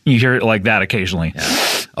 You hear it like that occasionally. Yeah.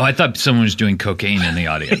 Oh, I thought someone was doing cocaine in the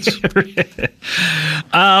audience.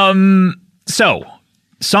 So,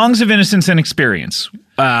 Songs of Innocence and Experience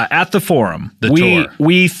at the Forum. Tour.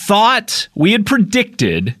 We thought, we had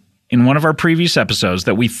predicted in one of our previous episodes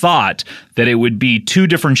that we thought that it would be two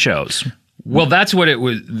different shows. Well, that's what it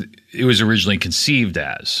was originally conceived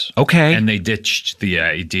as. Okay. And they ditched the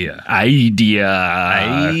idea.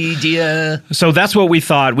 So that's what we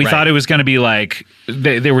thought. We thought it was going to be like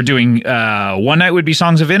they were doing one night would be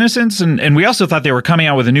Songs of Innocence, and we also thought they were coming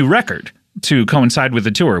out with a new record to coincide with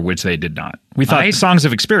the tour, which they did not. We thought Songs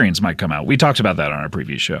of Experience might come out. We talked about that on our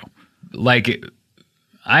previous show.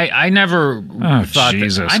 I never thought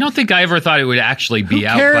Jesus. that. I don't think I ever thought it would actually be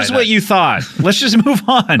out. Who cares what you thought? Let's just move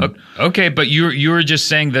on. Okay, but you were just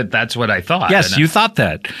saying that that's what I thought. Yes, you thought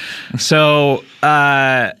that. So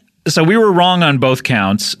we were wrong on both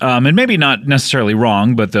counts, and maybe not necessarily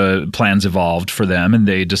wrong, but the plans evolved for them, and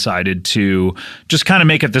they decided to just kind of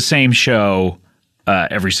make it the same show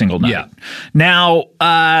every single night. Yeah. Now,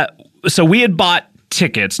 so we had bought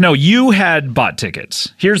tickets. No, you had bought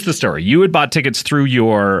tickets. Here's the story. You had bought tickets through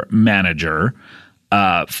your manager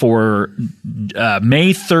for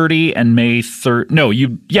May 30 and May 30. No,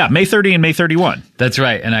 May 30 and May 31. That's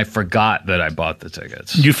right. And I forgot that I bought the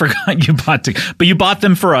tickets. You forgot you bought tickets, but you bought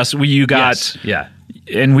them for us. You got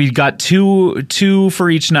and we got two for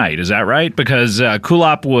each night. Is that right? Because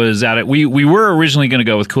Kulop was at it. We were originally going to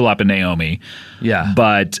go with Kulop and Naomi. Yeah.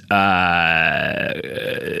 But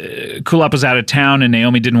Kulop was out of town and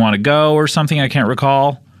Naomi didn't want to go or something. I can't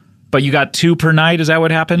recall. But you got two per night. Is that what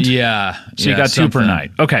happened? Yeah. So you got two per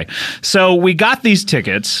night. Okay. So we got these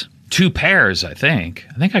tickets. 2 pairs, I think.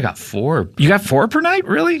 I think I got 4. You got 4 per night?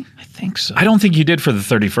 Really? I think so. I don't think you did for the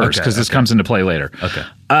 31st because this comes into play later. Okay.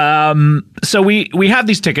 So we have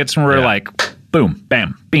these tickets and we're like, boom,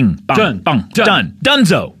 bam, bing, bong, bong, done.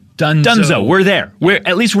 Dunzo. We're there.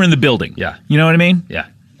 At least we're in the building. Yeah. You know what I mean? Yeah.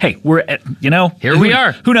 Hey, here we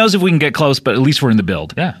are. Who knows if we can get close, but at least we're in the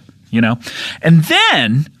build. Yeah. And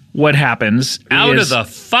then what happens out of the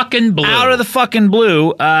fucking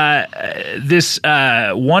blue, this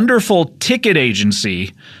wonderful ticket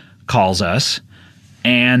agency calls us,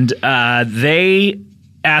 and they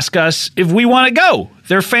ask us if we want to go.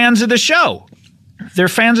 They're fans of the show.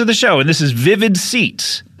 And this is Vivid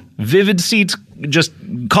Seats. Vivid Seats just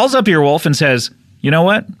calls up Earwolf and says, you know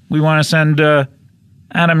what? We want to send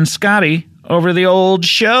Adam and Scotty over the old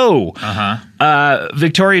show.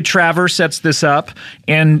 Victoria Travers sets this up,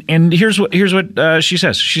 and here's what she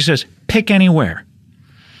says. She says, pick anywhere.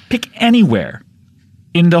 Pick anywhere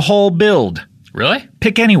in the whole build. Really?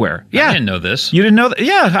 Pick anywhere. Yeah. I didn't know this. You didn't know that?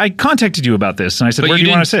 Yeah, I contacted you about this, and I said, where do you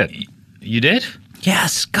want to sit? You did?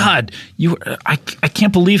 Yes. God, I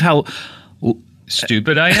can't believe how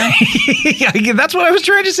stupid I am. Yeah, that's what I was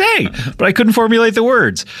trying to say, but I couldn't formulate the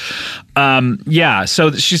words.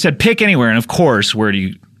 So she said, pick anywhere, and of course, where do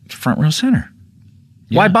you? Front row center.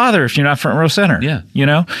 Yeah. Why bother if you're not front row center? Yeah, you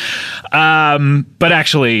know. But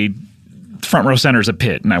actually, front row center is a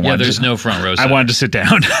pit, and there's no front row center. I wanted to sit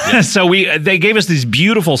down. Yeah. So they gave us these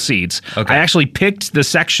beautiful seats. Okay. I actually picked the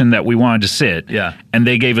section that we wanted to sit. Yeah. And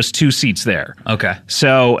they gave us 2 seats there. Okay.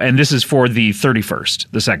 So, and this is for the 31st,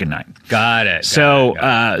 the second night. Got it.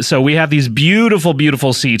 So we have these beautiful,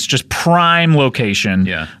 beautiful seats, just prime location.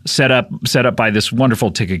 Yeah. Set up by this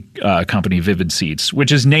wonderful ticket company, Vivid Seats,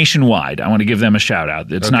 which is nationwide. I want to give them a shout out.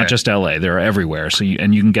 It's not just LA; they're everywhere. So you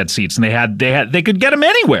can get seats, and they could get them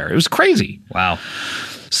anywhere. It was crazy. Wow.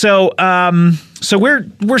 So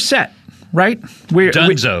we're set, right?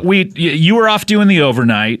 Dunzo. You were off doing the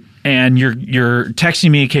overnight, and you're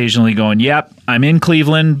texting me occasionally going, yep, I'm in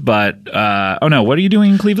Cleveland, but oh no, what are you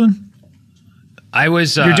doing in Cleveland? I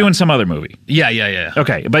was you're doing some other movie. Yeah.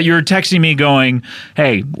 Okay, but you're texting me going,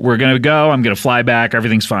 hey, we're going to go, I'm going to fly back,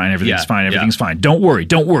 everything's fine. Don't worry.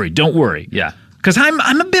 Yeah. Because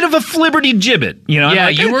I'm a bit of a flibberty gibbet, you know. Yeah,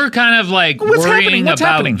 you were kind of like worrying What's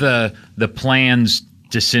about happening? the plans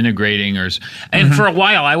disintegrating, and for a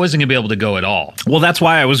while I wasn't gonna be able to go at all. Well, that's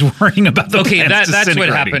why I was worrying about the plans that's what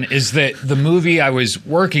disintegrating. happened. Is that the movie I was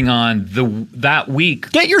working on that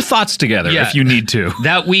week? Get your thoughts together if you need to.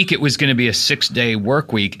 That week it was going to be a 6-day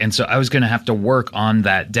work week, and so I was going to have to work on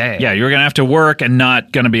that day. Yeah, you were going to have to work and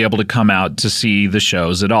not going to be able to come out to see the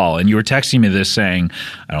shows at all. And you were texting me this saying,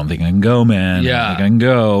 I don't think I can go, man. Yeah. I don't think I can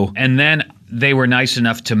go. And then they were nice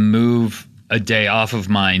enough to move a day off of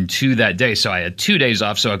mine to that day. So I had 2 days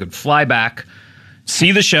off so I could fly back,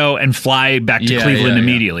 see the show, and fly back to Cleveland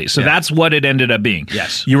immediately. So that's what it ended up being.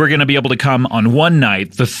 Yes. You were going to be able to come on one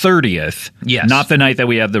night, the 30th. Yes. Not the night that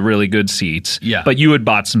we had the really good seats. Yeah. But you had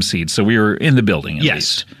bought some seats, so we were in the building at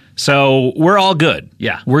least. So we're all good.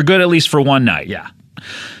 Yeah. We're good at least for one night. Yeah.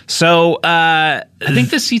 So I think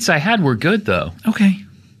the seats I had were good, though. Okay.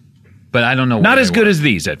 But I don't know. Not as good as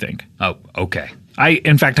these, I think. Oh, okay.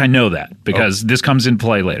 In fact, I know that because this comes in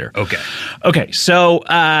play later. Okay. So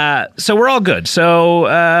we're all good. So,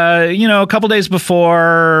 a couple days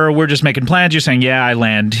before, we're just making plans. You're saying, yeah, I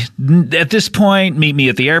land at this point. Meet me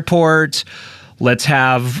at the airport. Let's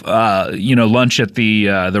have, lunch at the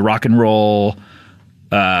Rock and Roll.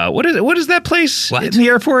 What is that place in the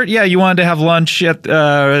airport? Yeah, you wanted to have lunch at.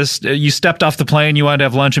 You stepped off the plane. You wanted to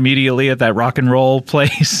have lunch immediately at that Rock and Roll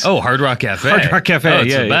place. Oh, Hard Rock Cafe. Hard Rock Cafe. Oh,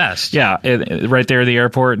 it's the best. Yeah, right there at the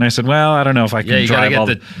airport. And I said, well, I don't know if I can drive. Yeah, you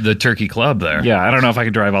gotta get the Turkey Club there. Yeah, I don't know if I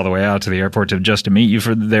can drive all the way out to the airport to meet you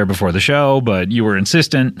there before the show, but you were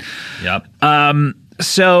insistent. Yep.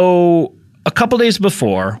 So a couple days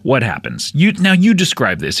before, what happens? You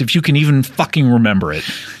describe this if you can even fucking remember it.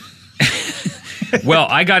 Well,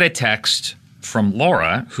 I got a text from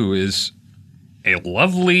Laura, who is a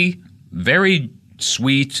lovely, very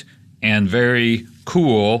sweet, and very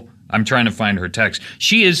cool. I'm trying to find her text.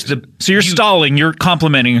 She is the... So you're stalling. You're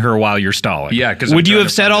complimenting her while you're stalling. Yeah, because... Would you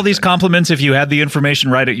have said all these compliments if you had the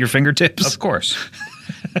information right at your fingertips? Of course.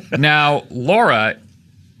 Now, Laura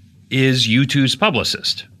is U2's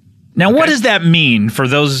publicist. Now, what does that mean for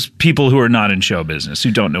those people who are not in show business,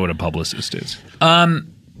 who don't know what a publicist is?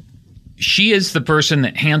 She is the person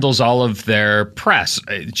that handles all of their press.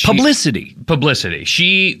 Publicity.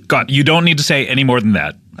 You don't need to say any more than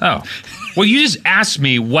that. Oh. Well, you just asked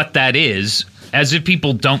me what that is, as if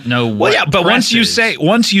people don't know what. Well, yeah, but once you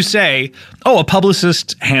say, oh, a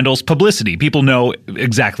publicist handles publicity, people know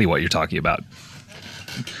exactly what you're talking about.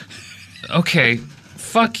 Okay.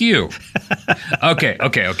 Fuck you. Okay.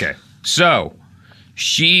 So,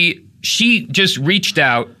 she just reached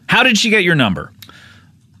out. How did she get your number?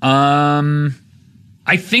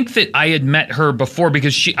 I think that I had met her before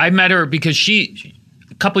because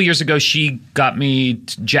a couple years ago she got me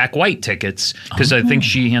Jack White tickets because I think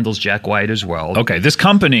she handles Jack White as well. Okay, this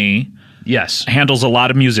company yes handles a lot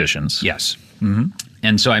of musicians. Yes. Mm-hmm.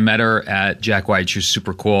 And so I met her at Jack White. She was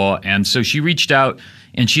super cool. And so she reached out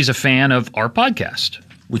and she's a fan of our podcast,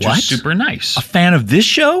 which is super nice. A fan of this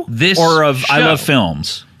show? Or of show. I Love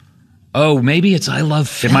Films? Oh, maybe it's I Love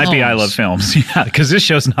Films. It might be I Love Films, yeah, because this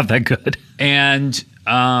show's not that good. And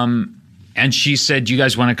And she said, "You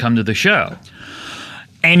guys want to come to the show?"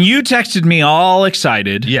 And you texted me all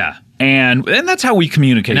excited. Yeah. And that's how we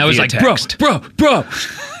communicate. And I was via like, text. bro.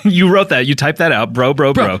 You wrote that. You typed that out. Bro.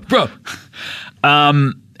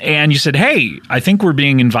 And you said, hey, I think we're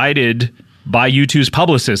being invited by U2's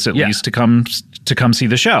publicist at least to come see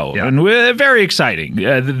the show. Yeah. And very exciting.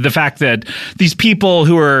 The fact that these people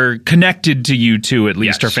who are connected to U2 at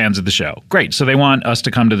least are fans of the show. Great. So they want us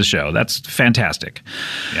to come to the show. That's fantastic.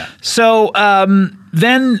 Yeah. So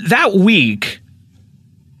then that week,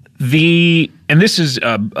 and this is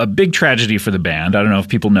a big tragedy for the band. I don't know if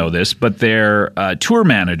people know this, but their tour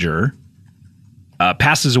manager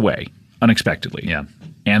passes away unexpectedly. Yeah.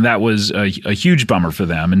 And that was a huge bummer for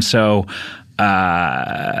them. And so,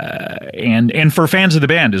 and for fans of the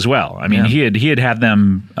band as well. I mean, he had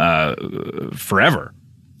them forever.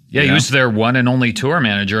 Yeah, he was their one and only tour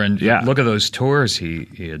manager, and look at those tours he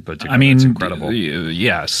had put together. I mean, it's incredible.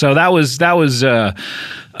 Yeah. So that was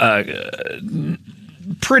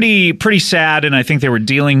pretty sad, and I think they were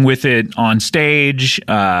dealing with it on stage.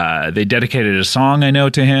 They dedicated a song, I know,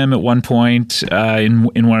 to him at one point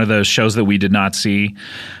in one of those shows that we did not see.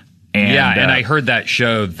 And, and I heard that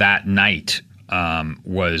show that night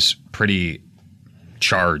was pretty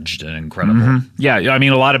charged and incredible. Mm-hmm. Yeah, I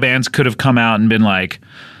mean, a lot of bands could have come out and been like,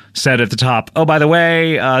 said at the top, oh, by the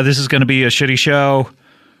way, this is going to be a shitty show.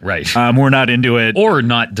 Right. We're not into it. Or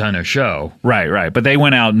not done a show. Right. But they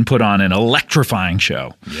went out and put on an electrifying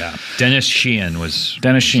show. Yeah. Dennis Sheehan was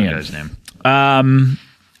the guy's name.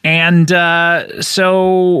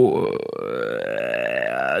 So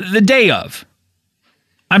the day of,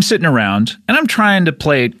 I'm sitting around and I'm trying to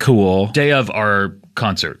play it cool. Day of our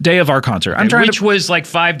concert. Which was like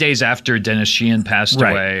 5 days after Dennis Sheehan passed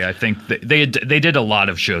away. I think they did a lot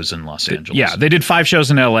of shows in Los Angeles. Yeah, they did 5 shows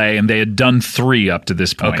in LA, and they had done 3 up to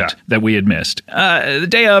this point that we had missed. The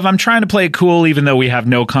day of, I'm trying to play it cool, even though we have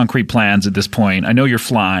no concrete plans at this point. I know you're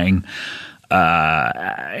flying. But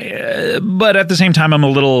at the same time, I'm a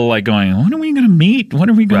little like going, when are we going to meet? When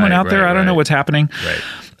are we going out there? I don't know what's happening. Right.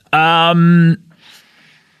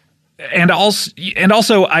 And also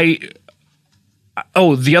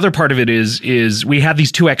the other part of it is we had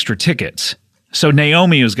these 2 extra tickets. So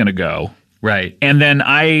Naomi was going to go. Right. And then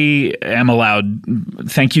I am allowed,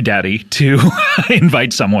 thank you, Daddy, to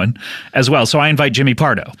invite someone as well. So I invite Jimmy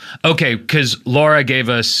Pardo. Okay, because Laura gave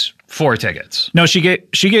us 4 tickets. No, she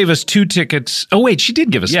gave us 2 tickets. Oh, wait, she did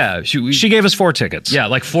give us. Yeah. She gave us 4 tickets. Yeah,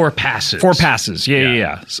 like 4 passes. 4 passes.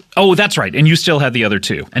 Yeah. Oh, that's right. And you still had the other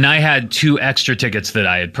 2. And I had 2 extra tickets that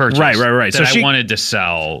I had purchased. Right. That I wanted to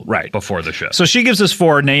sell before the show. So she gives us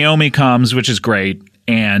 4. Naomi comes, which is great.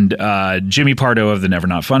 And Jimmy Pardo of the Never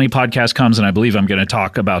Not Funny podcast comes, and I believe I'm going to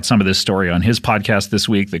talk about some of this story on his podcast this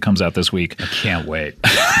week that comes out this week. I can't wait.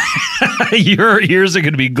 Your ears are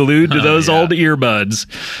going to be glued to those old earbuds.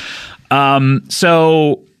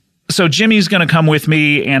 So Jimmy's going to come with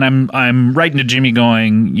me, and I'm writing to Jimmy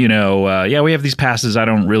going, we have these passes. I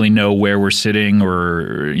don't really know where we're sitting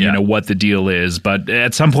or you know what the deal is, but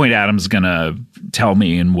at some point Adam's going to tell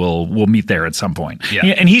me, and we'll meet there at some point. Yeah.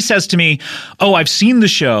 And he says to me, "Oh, I've seen the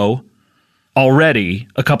show already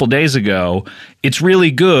a couple days ago. It's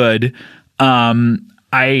really good. I'm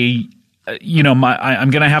going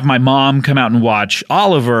to have my mom come out and watch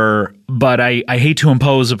Oliver, but I hate to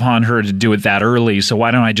impose upon her to do it that early. So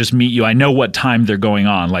why don't I just meet you? I know what time they're going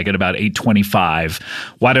on, like at about 8:25.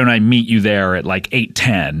 Why don't I meet you there at like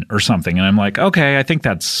 8:10 or something?" And I'm like, okay, I think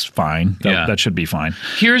that's fine. That should be fine.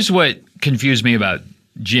 Here's what confused me about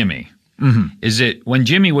Jimmy. Is that when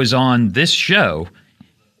Jimmy was on this show,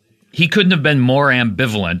 he couldn't have been more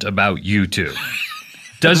ambivalent about U2.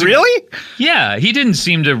 Really? Yeah, he didn't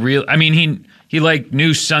seem to I mean, he like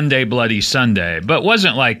knew Sunday Bloody Sunday, but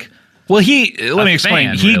wasn't like. Well, let me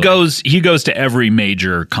explain. He goes to every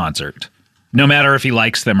major concert, no matter if he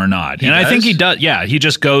likes them or not. I think he does. Yeah, he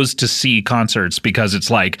just goes to see concerts because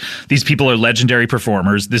it's like these people are legendary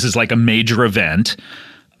performers. This is like a major event.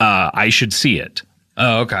 I should see it.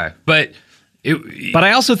 Oh, okay, but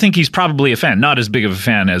I also think he's probably a fan, not as big of a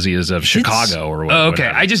fan as he is of Chicago or whatever.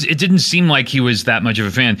 Okay, it didn't seem like he was that much of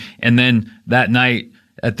a fan. And then that night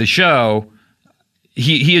at the show,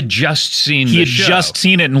 he had just seen the show. He had just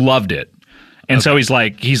seen it and loved it. And so he's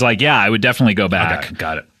like, yeah, I would definitely go back. Okay,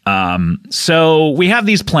 got it. So we have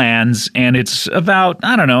these plans, and it's about,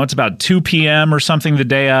 I don't know, it's about 2 p.m. or something the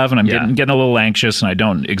day of, and I'm getting a little anxious, and I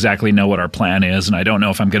don't exactly know what our plan is, and I don't know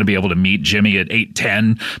if I'm going to be able to meet Jimmy at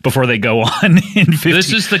 8:10 before they go on in 50.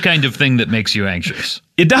 This is the kind of thing that makes you anxious.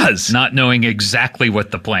 It does. Not knowing exactly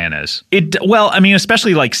what the plan is. Well, I mean,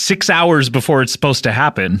 especially like 6 hours before it's supposed to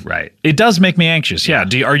happen. Right. It does make me anxious. Yeah.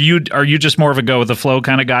 Are you just more of a go with the flow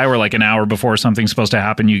kind of guy where like an hour before something's supposed to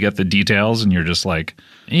happen, you get the details and you're just like...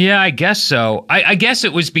 Yeah, I guess so. I guess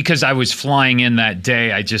it was because I was flying in that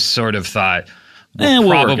day. I just sort of thought... We'll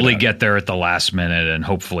probably get there at the last minute, and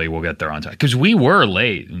hopefully we'll get there on time. Because we were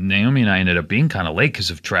late. Naomi and I ended up being kind of late because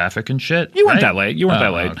of traffic and shit. You weren't that late. You weren't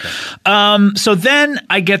that late. Okay. So then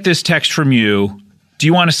I get this text from you. Do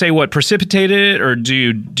you want to say what precipitated it, or do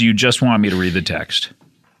you just want me to read the text?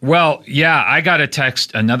 Well, yeah, I got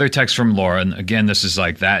another text from Laura. And again, this is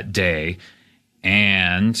like that day.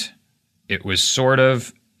 And it was sort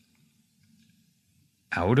of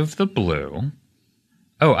out of the blue.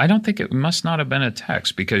 Oh, I don't think it must not have been a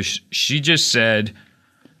text because she just said,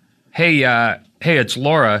 hey, it's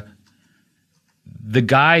Laura. The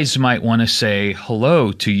guys might want to say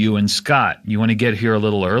hello to you and Scott. You want to get here a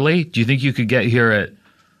little early? Do you think you could get here at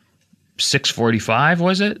 6:45,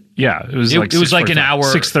 was it? Yeah, it was like an hour.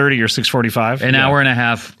 6:30 or 6:45. An hour and a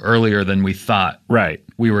half earlier than we thought. Right.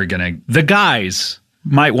 We were going to. The guys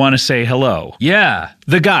might want to say hello. Yeah.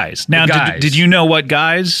 The guys. Now, the guys. Did you know what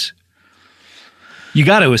guys? You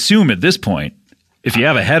got to assume at this point, if you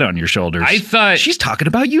have a head on your shoulders, I thought she's talking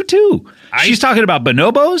about you too. She's talking about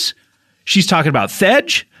bonobos. She's talking about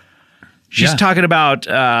Thedge. She's talking about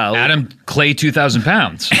Adam Clay, 2,000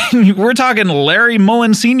 pounds. We're talking Larry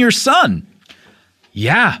Mullen Sr.'s son.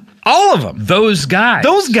 Yeah, all of them. Those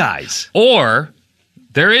guys. Or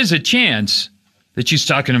there is a chance that she's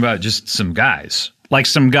talking about just some guys. Like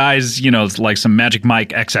some guys, like some Magic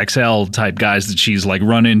Mike XXL type guys that she's like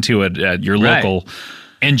run into at your local.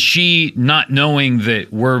 And she, not knowing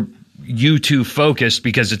that we're U2 focused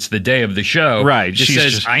because it's the day of the show, right? Just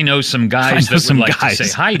says, I know some guys that would like to say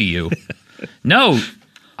hi to you. No,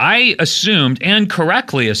 I assumed and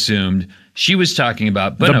correctly assumed she was talking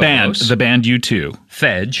about bonobos. The band U2.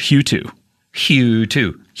 Thedge.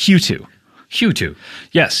 Hutu.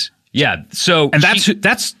 Yes. Yeah. So and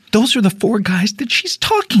those are the four guys that she's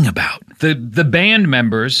talking about. The band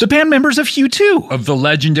members. The band members of U2. Of the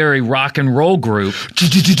legendary rock and roll group.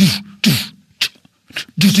 U2.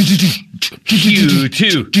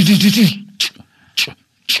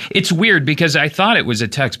 It's weird because I thought it was a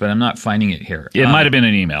text, but I'm not finding it here. It might have been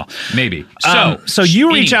an email. Maybe. So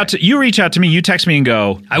you reach out to me, you text me and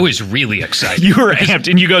go, I was really excited. You were amped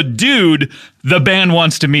and you go, dude, the band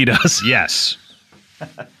wants to meet us. Yes.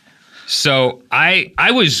 So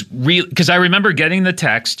I was really, because I remember getting the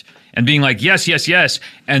text and being like, yes,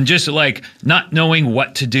 and just like not knowing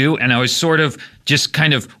what to do. And I was sort of just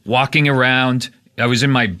kind of walking around. I was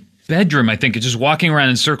in my bedroom, I think, just walking around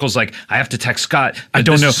in circles like, I have to text Scott. I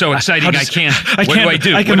don't know. This is so exciting. I can't. What do I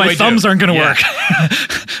do? My thumbs aren't going to work.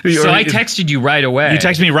 So I texted you right away. You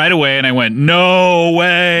texted me right away and I went, no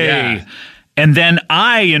way. Yeah. And then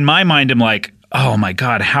I, in my mind, am like, oh my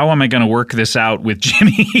God, how am I going to work this out with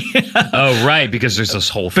Jimmy? Oh, right, because there's this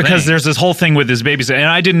whole thing. Because there's this whole thing with his babysitter. And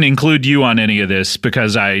I didn't include you on any of this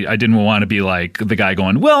because I didn't want to be like the guy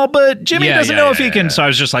going, well, but Jimmy doesn't know if he can. So I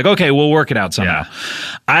was just like, okay, we'll work it out somehow. Yeah.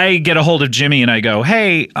 I get a hold of Jimmy and I go,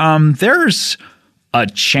 hey, there's a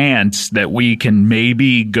chance that we can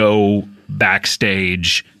maybe go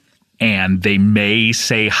backstage and they may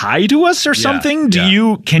say hi to us or something.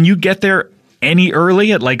 Can you get there any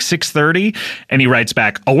early at like 6:30? And he writes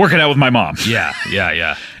back, I'll work it out with my mom. Yeah.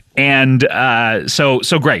 And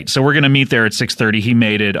so great. So we're going to meet there at 6:30. He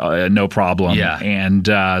made it, no problem. Yeah. And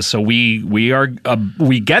so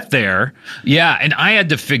we get there. Yeah, and I had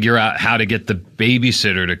to figure out how to get the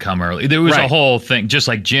babysitter to come early. There was a whole thing, just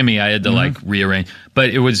like Jimmy, I had to like rearrange.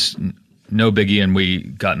 But it was no biggie, and we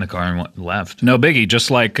got in the car and left. No biggie,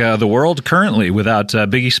 just like the world currently without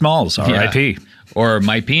Biggie Smalls, R.I.P. Or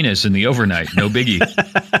my penis in the overnight, no biggie.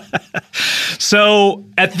 So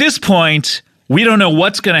at this point, we don't know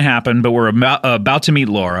what's going to happen, but we're about to meet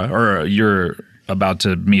Laura, or you're about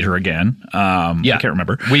to meet her again. I can't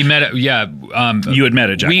remember. We met. You had met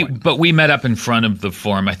at Jack. But we met up in front of the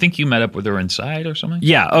Forum. I think you met up with her inside or something.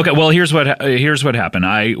 Yeah. Okay. Well, here's what happened.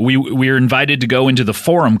 We were invited to go into the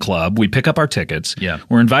Forum Club. We pick up our tickets. Yeah.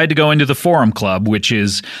 We're invited to go into the Forum Club, which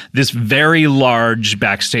is this very large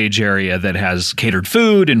backstage area that has catered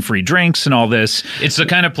food and free drinks and all this. It's the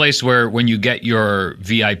kind of place where when you get your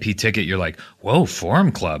VIP ticket, you're like, whoa,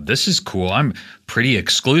 Forum Club, this is cool. I'm pretty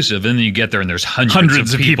exclusive. And then you get there and there's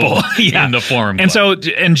hundreds of people in the Forum Club. And so,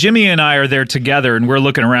 and Jimmy and I are there together and we're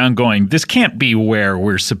looking around going, this can't be where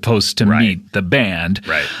we're supposed to meet the band.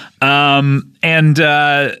 Right. Then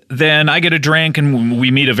I get a drink and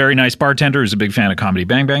we meet a very nice bartender who's a big fan of Comedy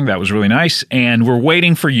Bang Bang. That was really nice. And we're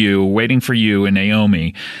waiting for you and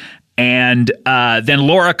Naomi. And then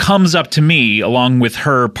Laura comes up to me along with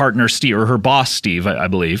her partner Steve, or her boss Steve, I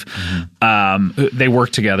believe. They work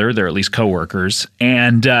together. They're at least coworkers.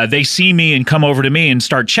 And they see me and come over to me and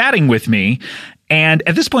start chatting with me. And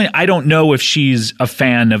at this point, I don't know if she's a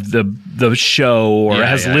fan of the show or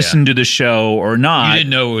has listened to the show or not. You didn't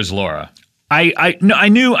know it was Laura. I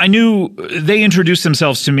knew they introduced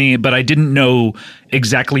themselves to me, but I didn't know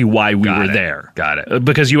exactly why we were there. Got it.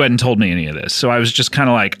 Because you hadn't told me any of this. So I was just kind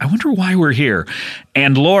of like, I wonder why we're here.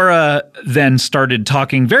 And Laura then started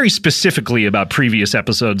talking very specifically about previous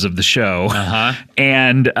episodes of the show.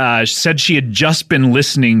 And said she had just been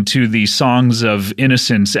listening to the Songs of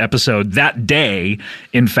Innocence episode that day,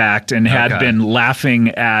 in fact, and had been laughing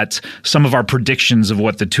at some of our predictions of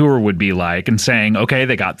what the tour would be like and saying, okay,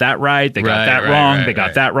 they got that right. They got that wrong. They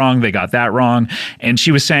got that wrong. They got that wrong. And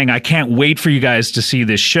she was saying, I can't wait for you guys to see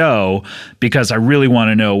this show because I really want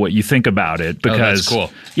to know what you think about it. Because, that's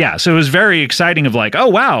cool. Yeah, so it was very exciting of like, oh,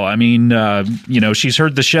 wow. I mean, she's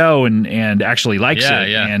heard the show and actually likes it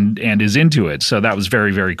and is into it. So that was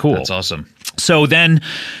very, very cool. That's awesome. So then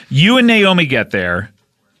you and Naomi get there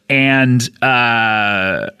and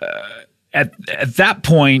at that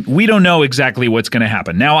point, we don't know exactly what's going to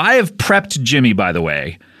happen. Now, I have prepped Jimmy, by the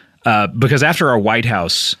way, because after our White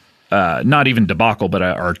House not even debacle, but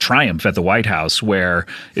our triumph at the White House, where,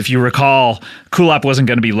 if you recall, Kulop wasn't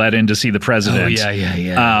going to be let in to see the president.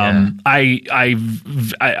 I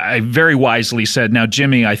very wisely said, now,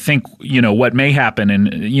 Jimmy, I think, what may happen,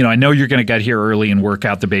 and, I know you're going to get here early and work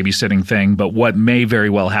out the babysitting thing, but what may very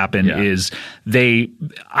well happen is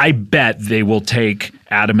I bet they will take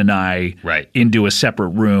Adam and I into a separate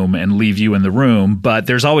room and leave you in the room, but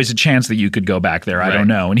there's always a chance that you could go back there. I don't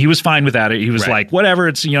know. And he was fine with that. He was like, whatever,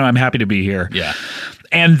 it's, I'm happy to be here. Yeah.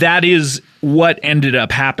 And that is what ended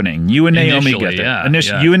up happening. You and Naomi get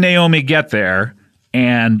there. You and Naomi get there,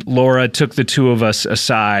 and Laura took the two of us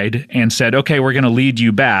aside and said, okay, we're going to lead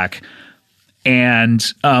you back. And,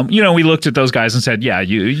 we looked at those guys and said, yeah,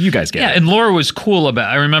 you guys get it. Yeah, and Laura was cool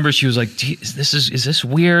about it. I remember she was like, is this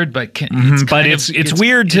weird? But it's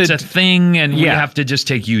weird to... It's a thing, and we have to just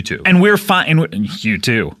take you two. And we're fine. You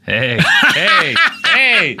too. Hey.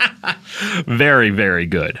 Very, very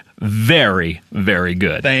good. Very, very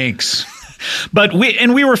good. Thanks. But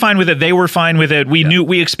we were fine with it. They were fine with it.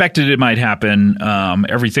 We expected it might happen.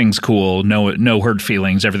 Everything's cool. No hurt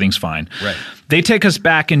feelings. Everything's fine. Right. They take us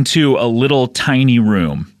back into a little tiny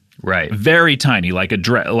room. Right. Very tiny, like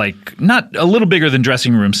not a little bigger than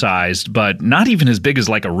dressing room sized, but not even as big as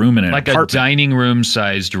like a room in an apartment. Like a dining room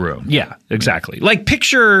sized room. Yeah, exactly. Like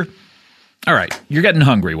picture, all right, you're getting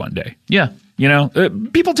hungry one day. Yeah.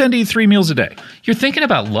 People tend to eat 3 meals a day. You're thinking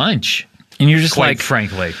about lunch. And you're just quite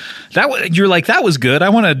frankly. You're like, that was good. I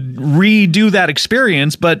want to redo that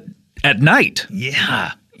experience, but at night.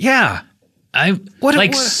 Yeah. Yeah.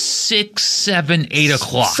 6, 7, 8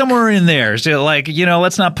 o'clock. Somewhere in there. So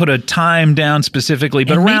let's not put a time down specifically,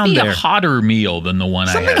 but and around maybe there. A hotter meal than the one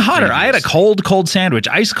I had. Something hotter. Previous. I had a cold sandwich,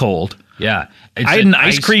 ice cold. Yeah. I had an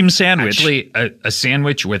ice cream sandwich. Actually, a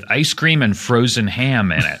sandwich with ice cream and frozen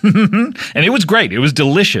ham in it. And it was great. It was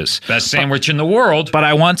delicious. Best sandwich in the world. But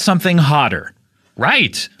I want something hotter.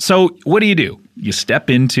 Right. So what do? You step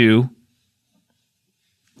into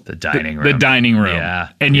the dining room. The dining room. Yeah.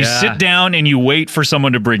 And you sit down and you wait for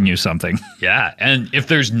someone to bring you something. Yeah. And if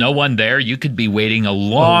there's no one there, you could be waiting a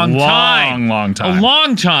long time. A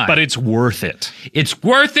long time. But it's worth it. It's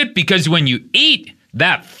worth it because when you eat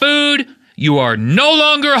that food, you are no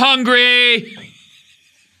longer hungry.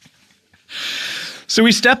 So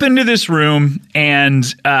we step into this room, and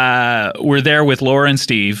we're there with Laura and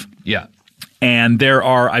Steve. Yeah. And there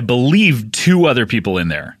are, I believe, 2 other people in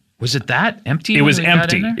there. Was it that empty? It was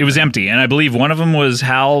empty. It was empty. And I believe one of them was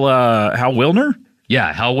Hal Wilner?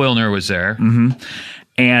 Yeah, Hal Wilner was there. Mm-hmm.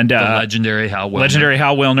 And the legendary Hal Wilner. Legendary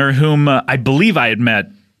Hal Wilner, whom I believe I had met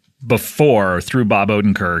before through Bob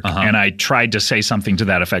Odenkirk, and I tried to say something to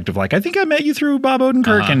that effect of like, I think I met you through Bob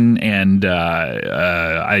Odenkirk, and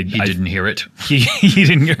he didn't hear it. He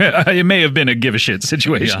didn't. It may have been a give a shit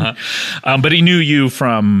situation, but he knew you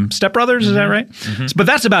from Step Brothers. Is that right? Mm-hmm. But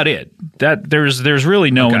that's about it. That there's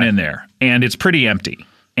really no one in there, and it's pretty empty.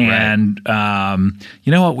 And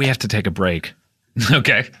you know what? We have to take a break.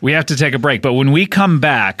 Okay, we have to take a break. But when we come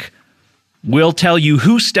back, We'll tell you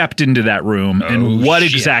who stepped into that room and what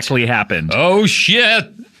shit. exactly happened. Oh,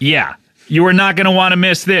 shit. Yeah, you are not going to want to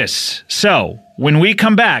miss this. So, when we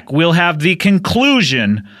come back, we'll have the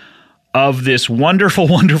conclusion of this wonderful,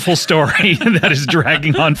 wonderful story that is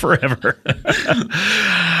dragging on forever.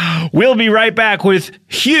 We'll be right back with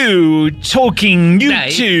Hugh talking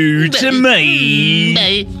YouTube to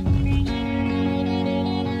me.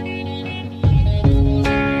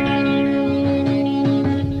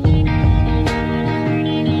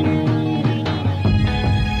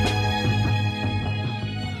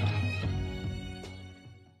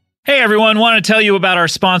 Hey everyone, want to tell you about our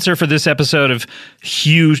sponsor for this episode of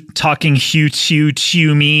Hugh Talking Hugh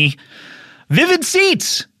to Me, Vivid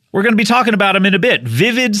Seats. We're going to be talking about them in a bit.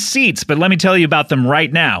 Vivid Seats, but let me tell you about them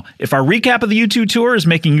right now. If our recap of the U2 tour is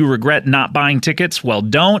making you regret not buying tickets, well,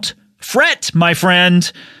 don't fret, my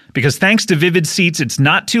friend, because thanks to Vivid Seats, it's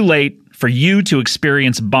not too late for you to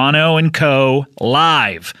experience Bono and Co.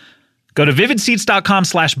 live. Go to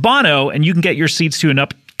vividseats.com/Bono and you can get your seats to an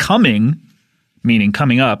upcoming, meaning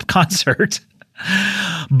coming up, concert.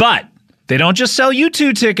 But they don't just sell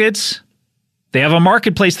U2 tickets. They have a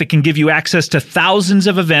marketplace that can give you access to thousands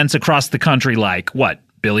of events across the country like, what,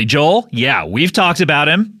 Billy Joel? Yeah, we've talked about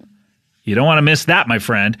him. You don't want to miss that, my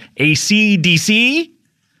friend. AC/DC?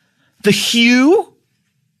 The Hugh?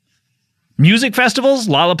 Music festivals,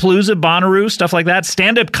 Lollapalooza, Bonnaroo, stuff like that.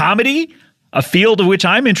 Stand-up comedy? A field of which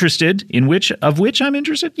I'm interested. Of which I'm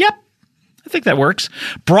interested? Yep. I think that works.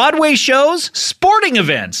 Broadway shows, sporting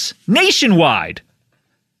events, nationwide.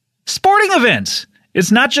 Sporting events.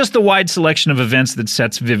 It's not just the wide selection of events that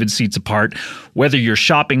sets Vivid Seats apart. Whether you're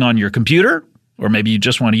shopping on your computer, or maybe you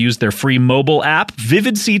just want to use their free mobile app,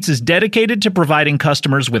 Vivid Seats is dedicated to providing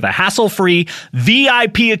customers with a hassle-free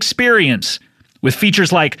VIP experience with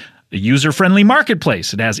features like a user-friendly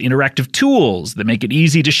marketplace. It has interactive tools that make it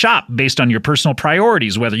easy to shop based on your personal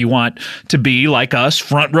priorities, whether you want to be, like us,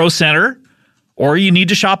 front row center, or you need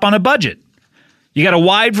to shop on a budget. You got a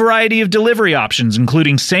wide variety of delivery options,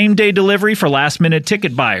 including same-day delivery for last-minute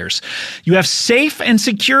ticket buyers. You have safe and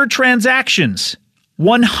secure transactions,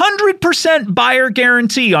 100% buyer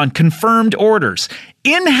guarantee on confirmed orders,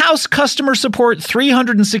 in-house customer support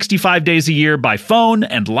 365 days a year by phone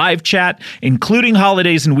and live chat, including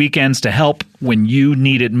holidays and weekends to help when you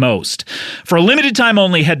need it most. For a limited time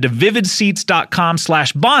only, head to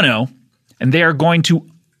vividseats.com/Bono, and they are going to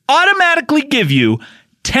automatically give you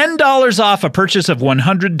 $10 off a purchase of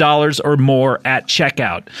 $100 or more at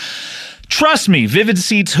checkout. Trust me, Vivid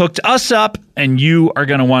Seats hooked us up, and you are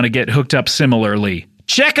going to want to get hooked up similarly.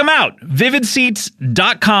 Check them out,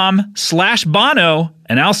 vividseats.com/Bono,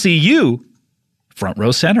 and I'll see you front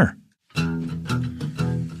row center.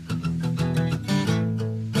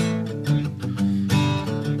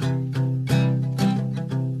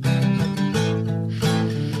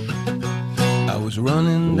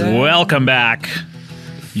 Welcome back.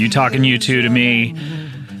 You talking U2 to me.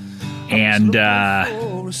 And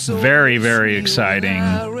very, very exciting.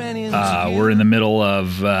 We're in the middle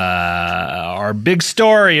of our big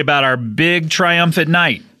story about our big triumphant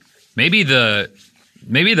night. Maybe the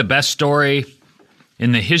best story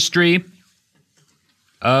in the history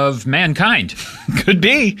of mankind. Could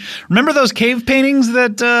be. Remember those cave paintings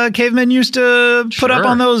that cavemen used to put up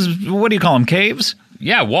on those, what do you call them, caves?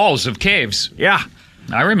 Yeah, walls of caves. Yeah.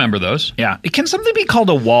 I remember those. Yeah. Can something be called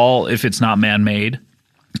a wall if it's not man-made?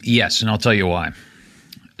 Yes, and I'll tell you why.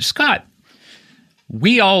 Scott,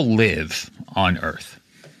 we all live on Earth.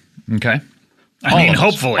 Okay?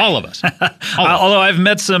 Hopefully. All of us. Although I've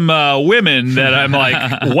met some women that I'm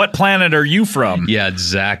like, what planet are you from? Yeah,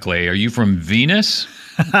 exactly. Are you from Venus?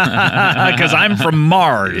 Because I'm from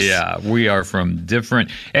Mars. Yeah, we are from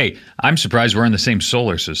different... Hey, I'm surprised we're in the same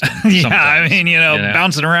solar system. Yeah, I mean,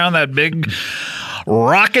 bouncing around that big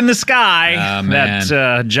rock in the sky.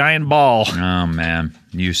 That giant ball. Oh, man.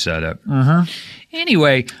 You said it.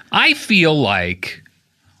 Anyway, I feel like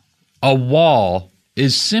a wall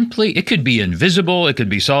is simply... It could be invisible. It could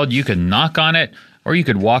be solid. You can knock on it, or you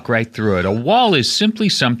could walk right through it. A wall is simply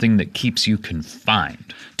something that keeps you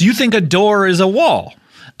confined. Do you think a door is a wall?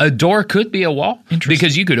 A door could be a wall,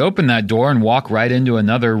 because you could open that door and walk right into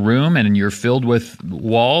another room and you're filled with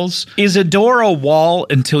walls. Is a door a wall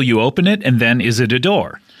until you open it, and then is it a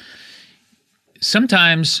door?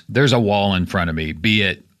 Sometimes there's a wall in front of me, be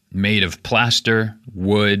it made of plaster,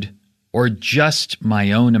 wood, or just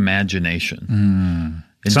my own imagination.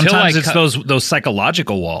 Sometimes it's those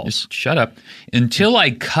psychological walls. Shut up. Until I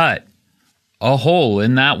cut a hole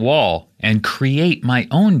in that wall and create my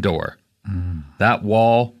own door. That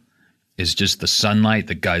wall is just the sunlight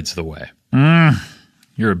that guides the way.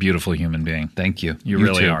 You're a beautiful human being. Thank you. You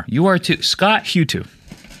really too. are. You are too. Scott. You too.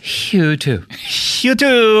 You too. You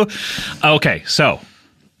too. Okay, so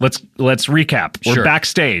let's recap. We're Sure.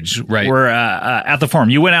 backstage. Right. We're at the Forum.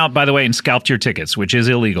 You went out, by the way, and scalped your tickets, which is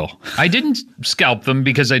illegal. I didn't scalp them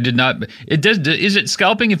because I did not. It does. Is it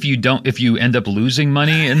scalping if you end up losing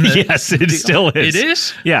money in the? Yes, it still is. It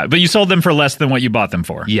is? Yeah, but you sold them for less than what you bought them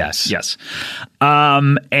for. Yes. Yes.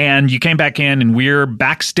 And you came back in, and we're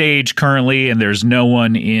backstage currently, and there's no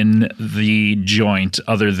one in the joint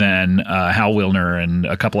other than Hal Wilner and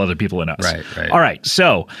a couple other people and us. Right. All right.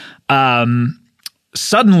 So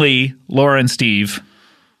suddenly, Laura and Steve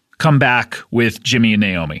come back with Jimmy and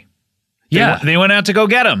Naomi. They went out to go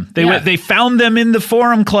get them. They found them in the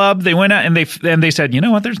Forum Club. They went out and they said, you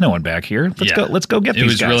know what? There's no one back here. Let's go get these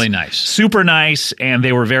guys. It was really nice. Super nice, and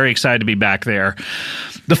they were very excited to be back there.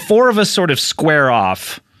 The four of us sort of square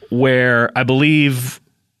off where I believe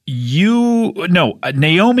Naomi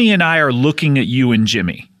and I are looking at you and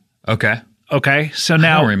Jimmy. Okay. So I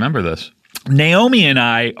now don't remember this. Naomi and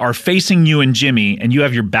I are facing you and Jimmy, and you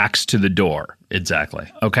have your backs to the door.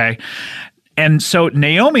 Exactly. Okay. And so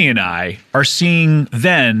Naomi and I are seeing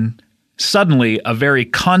then suddenly a very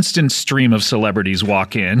constant stream of celebrities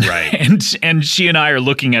walk in. Right. And she and I are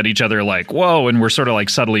looking at each other like, whoa, and we're sort of like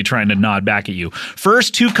subtly trying to nod back at you.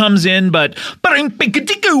 First who comes in but Anthony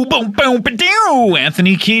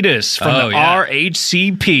Kiedis from the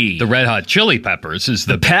RHCP. The Red Hot Chili Peppers is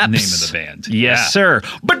the Peps. name of the band. Yes, sir.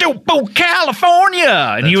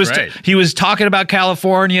 California. And he was talking about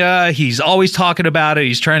California. He's always talking about it.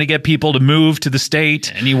 He's trying to get people to move to the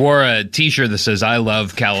state. And he wore a t-shirt that says, I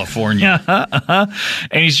love California. And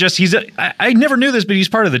I never knew this, but he's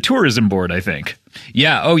part of the tourism board, I think.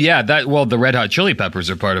 Yeah. Oh, yeah. The Red Hot Chili Peppers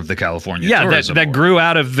are part of the California Tourism that Board. grew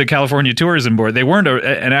out of the California Tourism Board. They weren't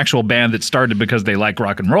an actual band that started because they like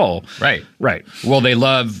rock and roll. Right. Well, they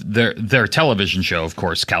love their television show, of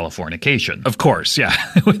course, Californication. Of course, yeah.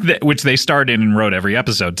 Which they starred in and wrote every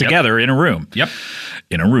episode together in a room. Yep.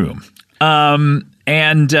 In a room.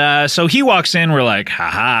 So he walks in, we're like,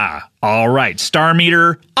 haha, all right, star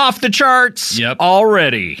meter off the charts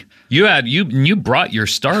already. You brought your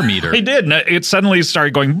star meter. I did. And it suddenly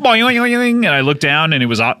started going boing, boing, boing, and I looked down and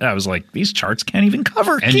I was like, these charts can't even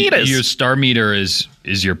cover Kiedis. Your star meter is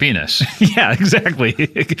your penis. Yeah, exactly.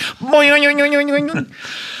 Boing, boing, boing,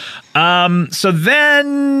 boing. So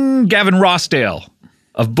then Gavin Rossdale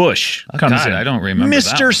of Bush comes in. I don't remember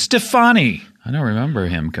Mr. Stefani. I don't remember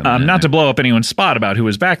him coming in. Not to blow up anyone's spot about who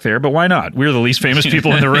was back there, but why not? We're the least famous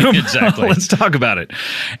people in the room. Exactly. Let's talk about it.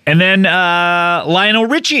 And then Lionel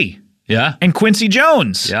Richie and Quincy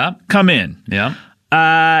Jones come in. Yeah.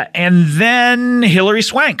 And then Hilary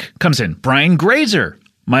Swank comes in. Brian Grazer,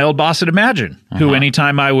 my old boss at Imagine, who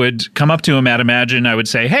anytime I would come up to him at Imagine, I would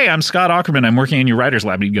say, hey, I'm Scott Aukerman. I'm working in your writer's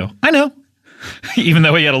lab. He'd go, I know. Even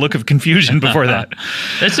though he had a look of confusion before that.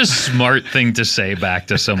 That's a smart thing to say back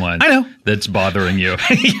to someone I know. That's bothering you.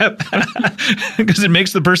 Yep. Because it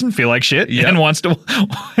makes the person feel like shit and wants to,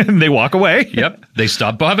 and they walk away. Yep. They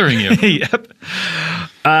stop bothering you. Yep.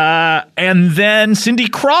 And then Cindy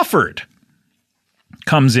Crawford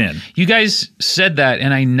comes in. You guys said that,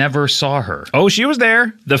 and I never saw her. Oh, she was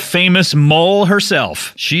there. The famous mole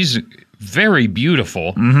herself. She's very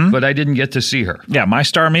beautiful, but I didn't get to see her. Yeah, my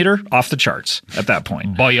star meter off the charts at that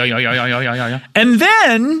point. Yeah. And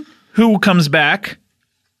then who comes back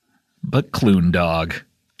but Clune Dog?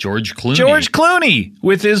 George Clooney. George Clooney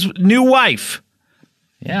with his new wife.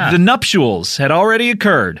 Yeah. The nuptials had already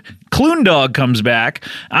occurred. Clune Dog comes back.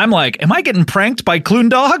 I'm like, am I getting pranked by Clune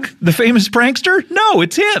Dog, the famous prankster? No,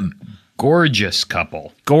 it's him. Gorgeous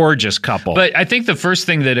couple. But I think the first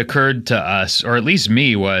thing that occurred to us, or at least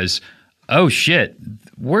me, was, oh shit,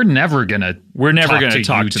 we're never gonna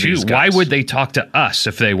talk to these guys. Why would they talk to us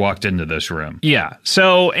if they walked into this room? Yeah.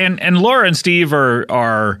 So and Laura and Steve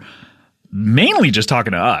are mainly just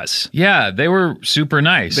talking to us. Yeah, they were super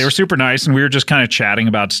nice. And we were just kind of chatting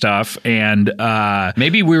about stuff. And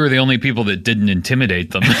maybe we were the only people that didn't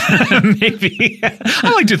intimidate them. Maybe.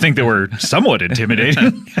 I like to think that we're somewhat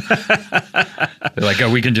intimidating. They're like, oh,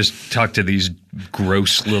 we can just talk to these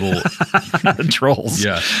gross little trolls.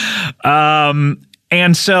 Yeah.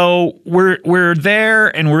 And so we're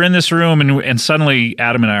there and we're in this room and suddenly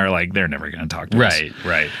Adam and I are like, they're never going to talk to us.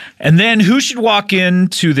 Right. And then who should walk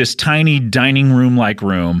into this tiny dining room-like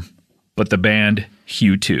room but the band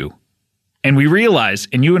U2? And we realize,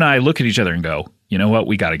 and you and I look at each other and go, you know what?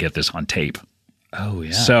 We got to get this on tape. Oh,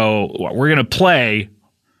 yeah. So we're going to play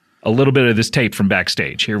a little bit of this tape from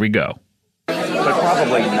backstage. Here we go. But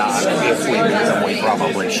probably not. If we meet them, we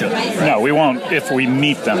probably shouldn't. No, we won't if we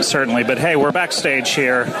meet them, certainly. But hey, we're backstage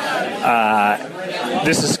here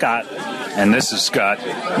This is Scott. And this is Scott.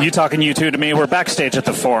 You Talking U2 to Me. We're backstage at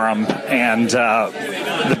the Forum, and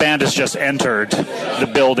the band has just entered the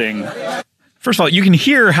building. First of all, you can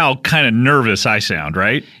hear how kind of nervous I sound,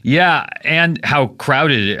 right? Yeah, and how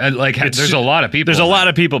crowded. There's a lot of people. There's a lot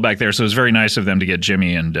of people back there, so it was very nice of them to get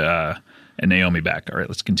Jimmy and Naomi back. All right,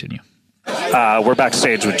 let's continue. We're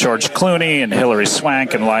backstage with George Clooney and Hilary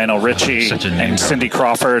Swank and Lionel Richie and Cindy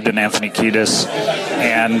Crawford and Anthony Kiedis,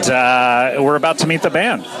 and we're about to meet the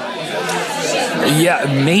band.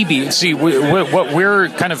 Yeah, maybe. See, what we're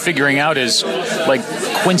kind of figuring out is, like,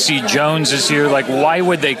 Quincy Jones is here. Like, why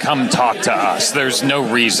would they come talk to us? There's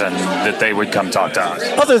no reason that they would come talk to us.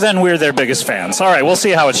 Other than we're their biggest fans. All right, we'll see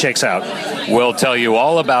how it shakes out. We'll tell you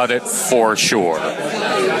all about it for sure.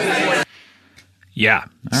 Yeah.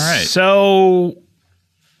 All right. So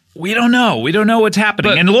we don't know. We don't know what's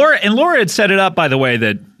happening. And Laura had set it up, by the way,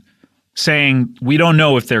 that saying we don't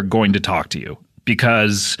know if they're going to talk to you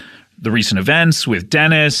because the recent events with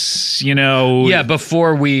Dennis, Yeah,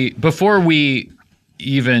 before we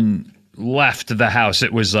even left the house,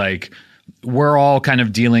 it was like, we're all kind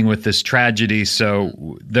of dealing with this tragedy,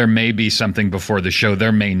 so there may be something before the show.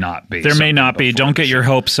 There may not be. There may not be. Don't get your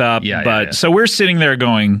hopes up. Yeah. So we're sitting there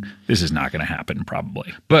going, this is not going to happen,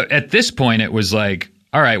 probably. But at this point, it was like,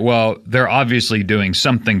 all right, well, they're obviously doing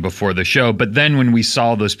something before the show. But then when we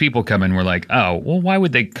saw those people come in, we're like, oh, well, why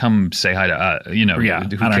would they come say hi to us?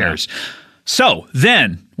 Who cares? So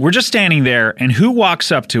then we're just standing there, and who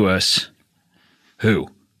walks up to us? Who?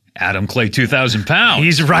 Adam Clay, 2,000 pounds.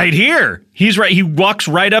 He's right here. He's right. He walks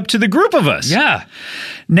right up to the group of us. Yeah.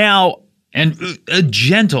 Now, and a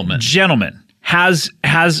gentleman has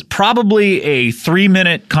probably a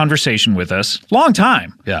 3-minute conversation with us. Long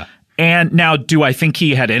time. Yeah. And now, do I think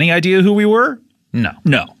he had any idea who we were?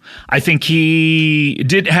 No. I think he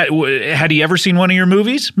did. Had he ever seen one of your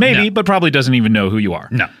movies? Maybe, but probably doesn't even know who you are.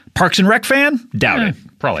 No. Parks and Rec fan? Doubt it.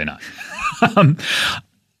 Probably not.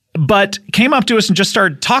 But came up to us and just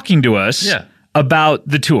started talking to us about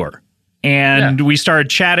the tour. And we started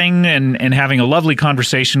chatting and having a lovely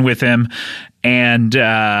conversation with him. And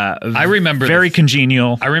I remember very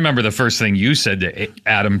congenial. I remember the first thing you said to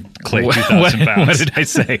Adam Clay, 2,000 pounds. What did I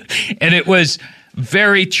say? And it was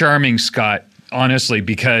very charming, Scott, honestly,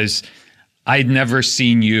 because I'd never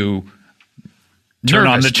seen you turn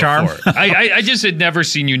on the charm. I just had never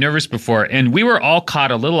seen you nervous before, and we were all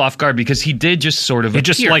caught a little off guard because he did just sort of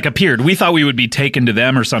appeared. We thought we would be taken to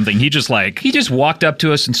them or something. He just walked up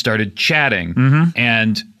to us and started chatting,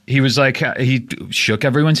 and he was like, he shook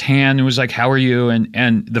everyone's hand and was like, "How are you?"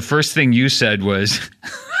 And the first thing you said was,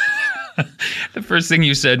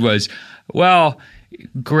 "Well,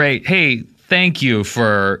 great. Hey, thank you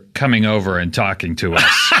for coming over and talking to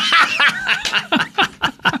us."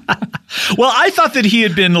 Well, I thought that he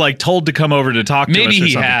had been told to come over to talk to us. Maybe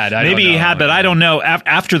he had. Maybe he had, but I don't know.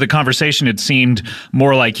 After the conversation, it seemed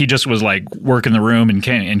more like he just was working the room and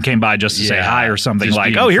came by just to say hi or something.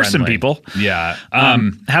 Like, oh, here's some people. Yeah.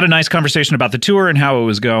 Had a nice conversation about the tour and how it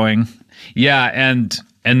was going. Yeah, and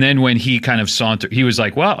then when he kind of sauntered, he was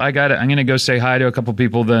like, "Well, I'm going to go say hi to a couple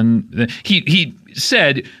people." Then he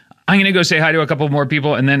said, "I'm going to go say hi to a couple more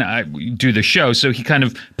people, and then I do the show." So he kind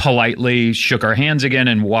of politely shook our hands again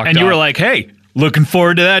and walked off. And you were like, "Hey, looking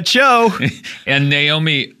forward to that show." And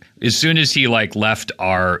Naomi, as soon as he left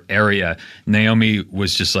our area, Naomi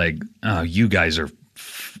was just like, "Oh, you guys are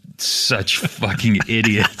such fucking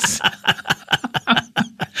idiots."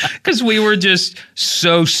 Because we were just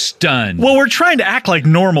so stunned. Well, we're trying to act like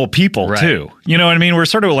normal people, too. You know what I mean? We're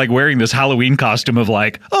sort of wearing this Halloween costume of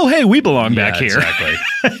oh, hey, we belong back here.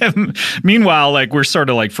 Exactly. Meanwhile, we're sort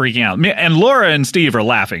of like freaking out. And Laura and Steve are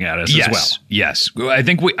laughing at us as well. Yes. I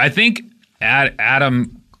think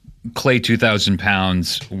Adam Clay 2,000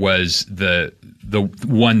 pounds was the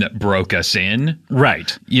one that broke us in.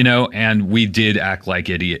 Right. And we did act like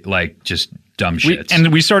idiot, just dumb shits.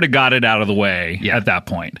 And we sort of got it out of the way at that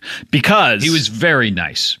point because he was very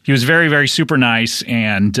nice. He was very, very super nice.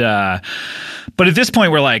 And, but at this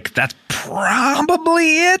point, we're like, that's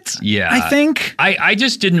probably it. Yeah. I think. I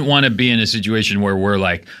just didn't want to be in a situation where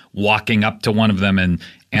we're walking up to one of them and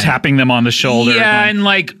tapping them on the shoulder. Yeah.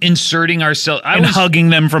 And inserting ourselves. And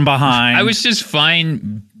hugging them from behind. I was just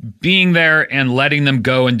fine being there and letting them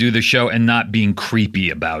go and do the show and not being creepy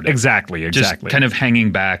about it. Exactly. Just kind of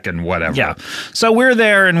hanging back and whatever. Yeah. So we're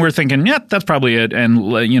there and we're thinking, yep, that's probably it.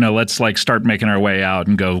 And, let's start making our way out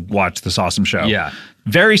and go watch this awesome show. Yeah.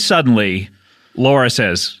 Very suddenly, Laura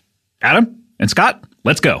says, "Adam and Scott,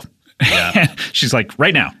 let's go." Yeah. She's like,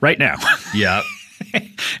 right now. Yeah. And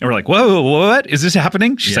we're like, whoa, what? Is this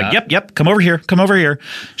happening? She's like, yep, come over here.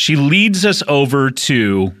 She leads us over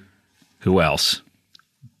to Who else?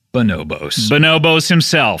 Bonobos. Bonobos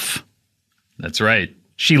himself. That's right.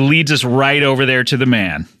 She leads us right over there to the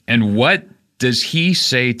man. And what does he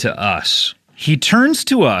say to us? He turns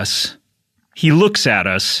to us. He looks at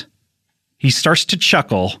us. He starts to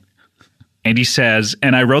chuckle. And he says,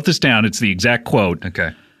 and I wrote this down, it's the exact quote.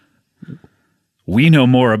 Okay. We know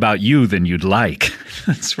more about you than you'd like.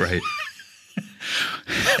 That's right.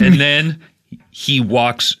 And then he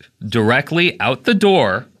walks directly out the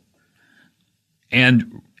door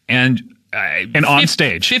and on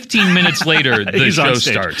stage. 15 minutes later, the show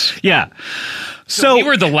starts. Yeah. So we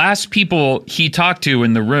were the last people he talked to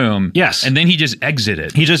in the room. Yes. And then he just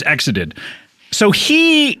exited. So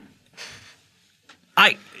he's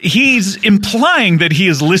implying that he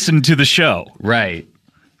has listened to the show. Right.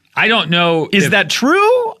 I don't know. Is that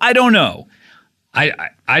true? I don't know.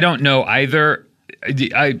 I don't know either.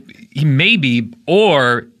 Maybe,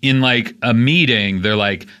 or in like a meeting, they're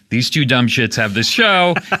like, these two dumb shits have this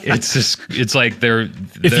show. It's like they're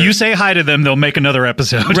if you say hi to them, they'll make another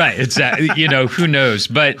episode. Right. Exactly. Who knows?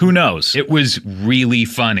 But who knows? It was really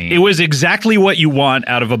funny. It was exactly what you want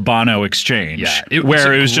out of a Bono exchange. Yeah. It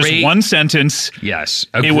was just one sentence. Yes.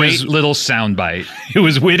 A great little soundbite. It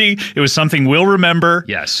was witty. It was something we'll remember.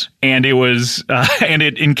 Yes. And it was, and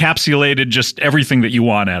it encapsulated just everything that you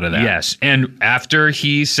want out of that. Yes. And after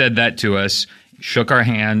he said that to us, shook our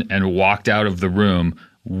hand and walked out of the room,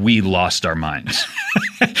 we lost our minds.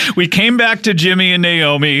 We came back to Jimmy and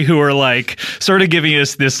Naomi, who were like sort of giving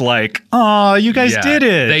us this like, "Oh, you guys did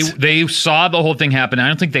it." They saw the whole thing happen. I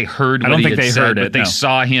don't think they heard what he had said, but they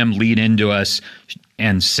saw him lead into us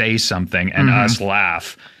and say something and us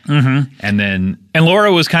laugh. Mm-hmm. And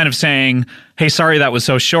Laura was kind of saying, "Hey, sorry that was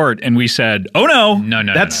so short." And we said, "Oh no,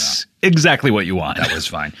 that's exactly what you want." That was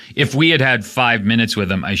fine. If we had had 5 minutes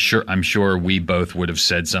with him, I'm sure we both would have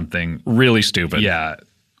said something really stupid. Yeah.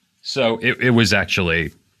 So it was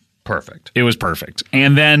actually perfect. It was perfect.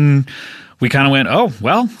 And then we kind of went, "Oh,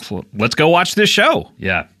 well, let's go watch this show."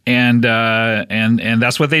 Yeah. And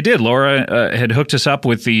that's what they did. Laura had hooked us up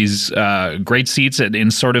with these great seats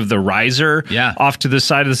in sort of the riser off to the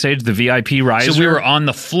side of the stage, the VIP riser. So we were on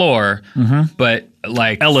the floor, but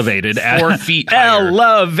like elevated 4 feet higher.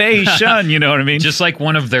 Elevation, you know what I mean? Just like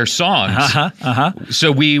one of their songs.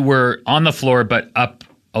 So we were on the floor, but up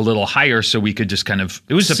a little higher, so we could just kind of.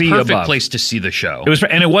 It was a perfect place to see the show.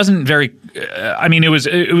 And it wasn't very. It was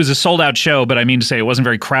a sold out show, but I mean to say it wasn't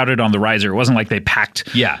very crowded on the riser. It wasn't like they packed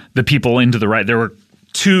the people into the riser. There were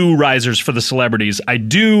 2 risers for the celebrities. I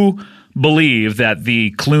do believe that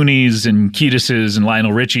the Clooneys and Kiedises and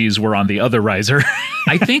Lionel Richies were on the other riser.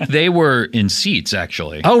 I think they were in seats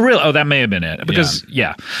actually. Oh, really? Oh, that may have been it. Because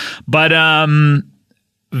but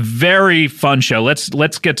very fun show.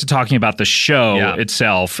 Let's get to talking about the show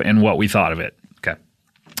itself and what we thought of it. Okay.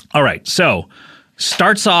 All right. So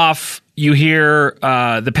starts off, you hear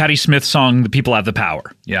the Patti Smith song, "The People Have the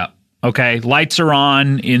Power." Yeah. Okay. Lights are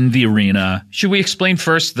on in the arena. Should we explain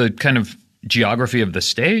first the kind of geography of the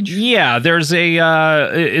stage? Yeah, there's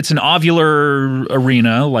it's an ovular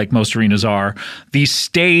arena, like most arenas are. The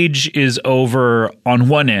stage is over on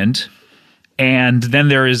one end, and then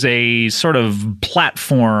there is a sort of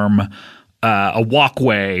platform, a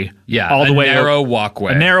walkway. Yeah, all the way a narrow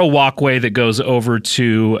walkway. A narrow walkway that goes over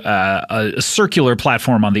to a circular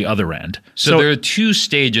platform on the other end. So there are 2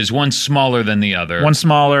 stages, one smaller than the other. One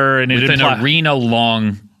smaller, and with an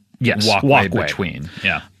arena-long walkway between.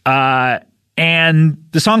 Yeah. And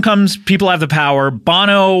the song comes, "People Have the Power."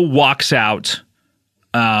 Bono walks out,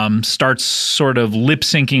 starts sort of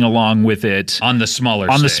lip-syncing along with it. On the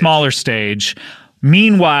smaller stage.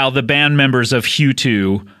 Meanwhile, the band members of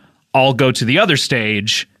U2 all go to the other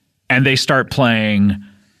stage, and they start playing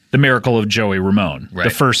 "The Miracle of Joey Ramone,"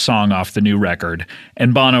 the first song off the new record.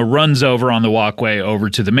 And Bono runs over on the walkway over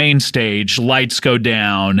to the main stage. Lights go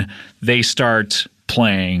down. They start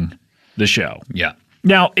playing the show. Yeah.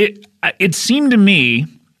 Now, it seemed to me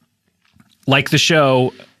like the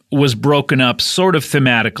show was broken up sort of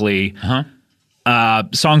thematically.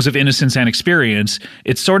 Songs of Innocence and Experience.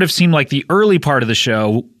 It sort of seemed like the early part of the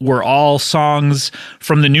show were all songs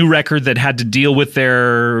from the new record that had to deal with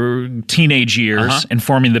their teenage years and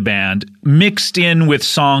forming the band, mixed in with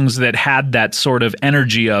songs that had that sort of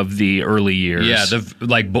energy of the early years. Yeah,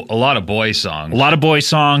 a lot of boy songs. A lot of boy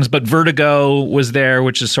songs, but Vertigo was there,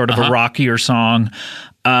 which is sort of a rockier song.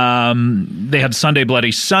 They had Sunday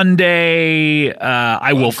Bloody Sunday,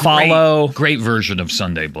 I Will Follow. Great version of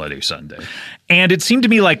Sunday Bloody Sunday. And it seemed to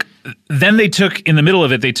me like then they took, in the middle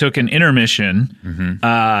of it, they took an intermission,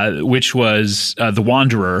 which was The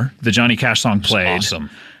Wanderer, the Johnny Cash song played. Awesome.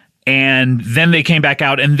 And then they came back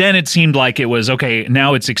out, and then it seemed like it was, okay,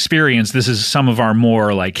 now it's Experience. This is some of our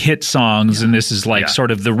more like hit songs, and this is like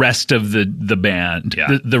sort of the rest of the band,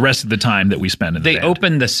 the rest of the time that we spend in the band. They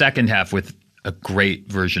opened the second half with a great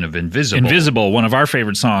version of Invisible. Invisible, one of our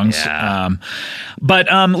favorite songs. Yeah. But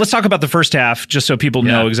let's talk about the first half, just so people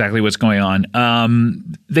know exactly what's going on.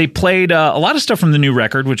 They played a lot of stuff from the new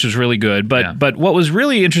record, which was really good. But what was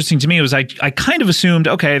really interesting to me was I kind of assumed,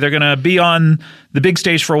 okay, they're going to be on the big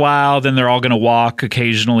stage for a while, then they're all going to walk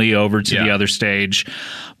occasionally over to the other stage.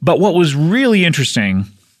 But what was really interesting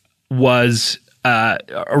was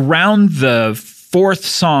around the fourth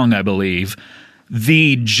song, I believe,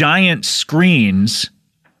 the giant screens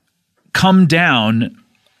come down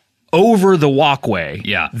over the walkway.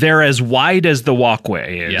 Yeah. They're as wide as the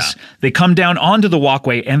walkway is. Yeah. They come down onto the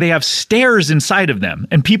walkway, and they have stairs inside of them.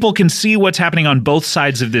 And people can see what's happening on both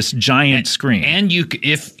sides of this giant screen. And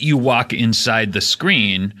if you walk inside the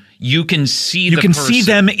screen, you can see see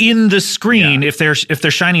them in the screen. If they're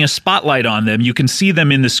shining a spotlight on them, you can see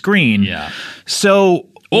them in the screen. Yeah. So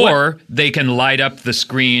they can light up the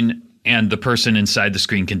screen and the person inside the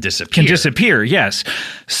screen can disappear. Yes.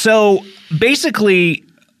 So basically,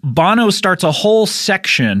 Bono starts a whole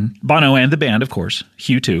section, Bono and the band, of course,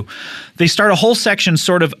 Hugh too. They start a whole section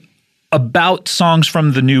sort of about songs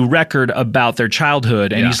from the new record about their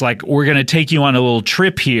childhood. And he's like, we're going to take you on a little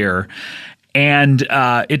trip here. And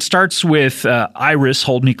it starts with Iris,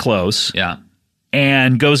 Hold Me Close. Yeah.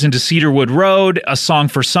 And goes into Cedarwood Road, A Song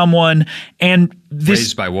for Someone, and this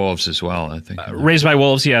Raised by Wolves as well, I think. Raised by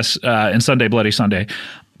Wolves, yes, and Sunday Bloody Sunday.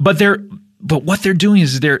 But what they're doing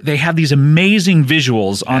is they have these amazing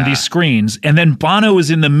visuals on these screens, and then Bono is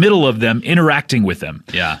in the middle of them interacting with them.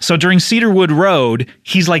 Yeah. So during Cedarwood Road,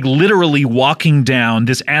 he's like literally walking down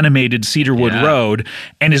this animated Cedarwood Road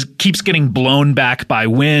and keeps getting blown back by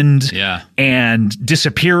wind and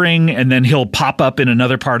disappearing, and then he'll pop up in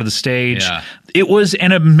another part of the stage. Yeah. It was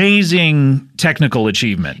an amazing technical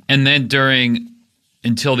achievement. And then during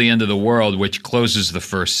Until the End of the World, which closes the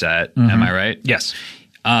first set, am I right? Yes.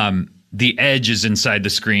 The Edge is inside the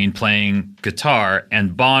screen playing guitar,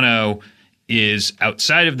 and Bono is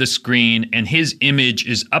outside of the screen, and his image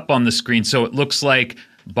is up on the screen. So it looks like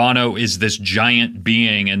Bono is this giant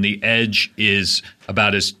being, and the Edge is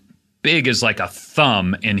about as big as like a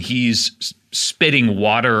thumb, and he's spitting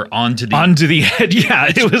water onto the Edge.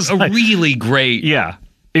 Yeah, it was a really great. Yeah.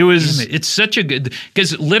 It was. It's such a good,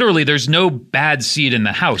 because literally there's no bad seat in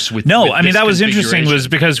the house with. I mean, that was interesting, was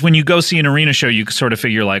because when you go see an arena show, you sort of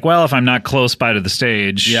figure like, well, if I'm not close by to the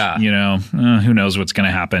stage, who knows what's going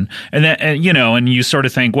to happen, and then and you sort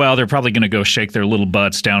of think, well, they're probably going to go shake their little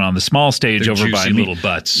butts down on the small stage their over by me. Little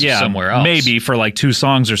butts, somewhere else, maybe for like 2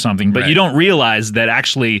 songs or something. But you don't realize that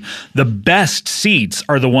actually the best seats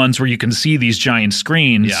are the ones where you can see these giant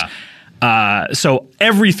screens. Yeah. So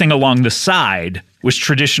everything along the side, which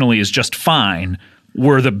traditionally is just fine,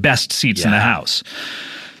 were the best seats in the house.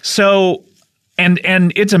 So, and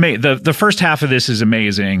it's amazing. The first half of this is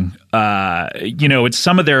amazing. It's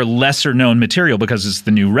some of their lesser known material because it's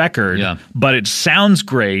the new record, but it sounds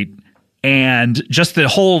great. And just the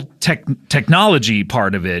whole technology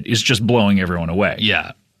part of it is just blowing everyone away.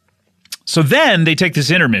 Yeah. So then they take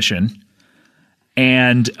this intermission,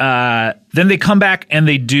 and then they come back and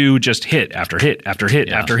they do just hit after hit after hit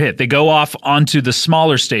after hit. They go off onto the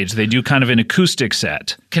smaller stage. They do kind of an acoustic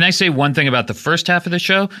set. Can I say one thing about the first half of the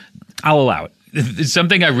show? I'll allow it.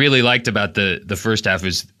 Something I really liked about the first half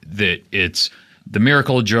is that it's The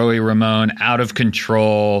Miracle of Joey Ramone, Out of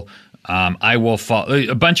Control, I Will Fall,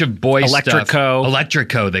 a bunch of boy stuff.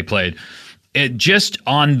 Electrico they played. It just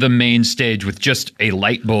on the main stage with just a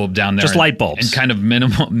light bulb down there. Just light bulbs. And kind of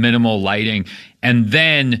minimal lighting. And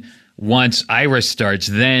then once Iris starts,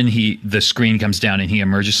 then the screen comes down and he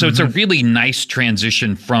emerges. So it's a really nice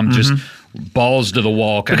transition from just balls to the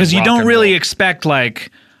wall. Because you don't really expect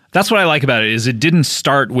like... That's what I like about it, is it didn't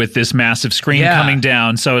start with this massive screen coming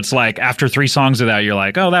down. So it's like after 3 songs of that, you're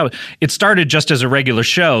like, it started just as a regular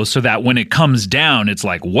show so that when it comes down, it's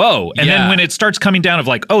like, whoa. And then when it starts coming down of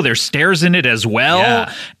like, oh, there's stairs in it as well.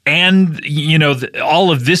 Yeah. And,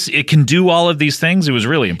 all of this, it can do all of these things. It was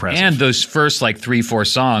really impressive. And those first like 3-4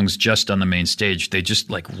 songs just on the main stage, they just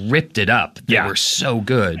like ripped it up. They were so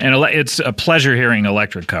good. And it's a pleasure hearing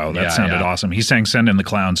Electrico. That sounded awesome. He sang Send in the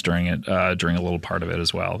Clowns during it, during a little part of it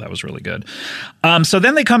as well. That was really good. So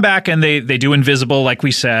then they come back and they do Invisible, like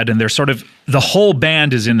we said, and they're sort of, the whole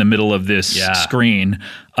band is in the middle of this screen.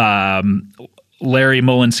 Larry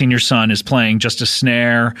Mullen Sr.'s son is playing just a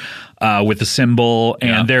snare with a cymbal,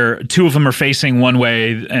 and two of them are facing one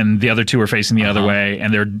way, and the other two are facing the other way,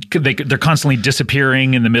 and they're constantly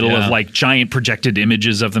disappearing in the middle of like giant projected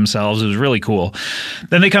images of themselves. It was really cool.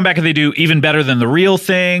 Then they come back and they do Even Better Than the Real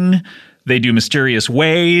Thing. They do Mysterious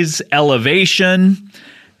Ways, Elevation,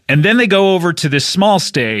 and then they go over to this small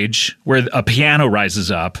stage where a piano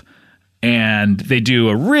rises up. And they do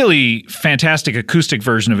a really fantastic acoustic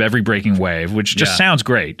version of Every Breaking Wave, which just sounds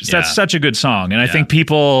great. That's such a good song. And I think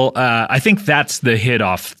I think that's the hit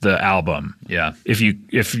off the album. Yeah. If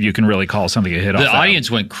you can really call something a hit off the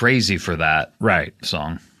audience went crazy for that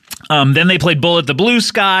song. Then they played Bullet the Blue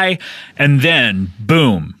Sky, and then,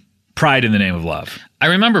 boom, Pride in the Name of Love. I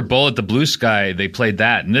remember Bullet the Blue Sky, they played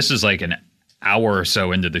that, and this is like an hour or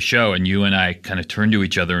so into the show, and you and I kind of turned to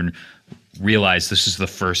each other and realize this is the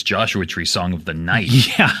first Joshua Tree song of the night.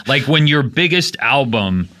 Yeah. Like when your biggest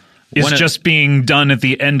album is just being done at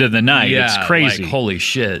the end of the night. Yeah, it's crazy. Like, holy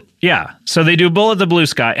shit. Yeah. So they do Bullet the Blue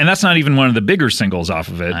Sky, and that's not even one of the bigger singles off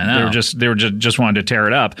of it. I know. They were just wanted to tear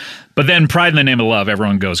it up. But then Pride in the Name of Love,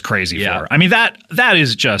 everyone goes crazy for. I mean, that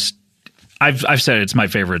is just I've said it's my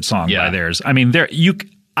favorite song by theirs. I mean,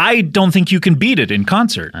 I don't think you can beat it in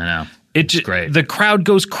concert. I know. It's great. The crowd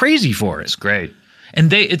goes crazy for it. It's great.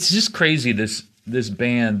 And it's just crazy. This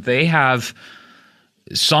band, they have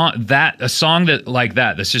a song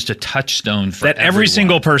that's just a touchstone for that every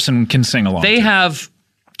single person can sing along. They have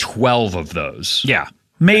 12 of those. Yeah,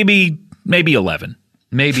 maybe 11.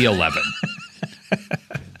 Maybe 11.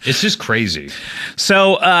 It's just crazy.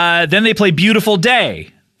 So then they play Beautiful Day.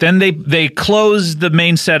 Then they close the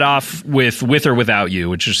main set off with or Without You,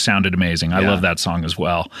 which just sounded amazing. I love that song as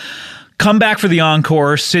well. Come back for the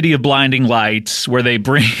encore, City of Blinding Lights, where they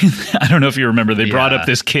bring, I don't know if you remember, they brought up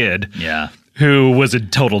this kid who was a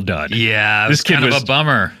total dud. Yeah, this kid was a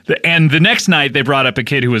bummer. And the next night they brought up a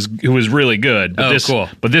kid who was really good. But cool.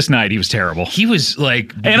 But this night he was terrible. He was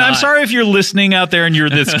like, and I'm sorry if you're listening out there and you're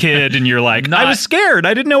this kid and you're like, I was scared.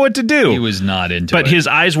 I didn't know what to do. He was not into it. But his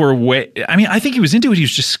eyes were I think he was into it. He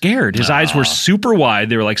was just scared. His eyes were super wide.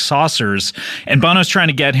 They were like saucers. And Bono's trying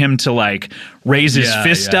to get him to like raise his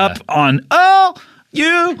fist up on,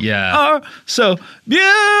 you are so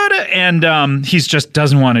beautiful. And he just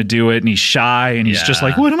doesn't want to do it. And he's shy. And he's just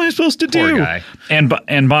like, what am I supposed to do? Poor guy. And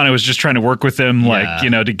Bono was just trying to work with him,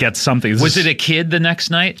 to get something. Was it a kid the next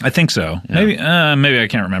night? I think so. Yeah. Maybe I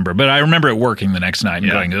can't remember. But I remember it working the next night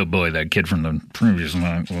and going, oh boy, that kid from the previous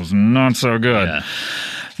night was not so good. Yeah.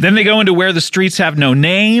 Then they go into Where the Streets Have No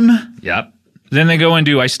Name. Yep. Then they go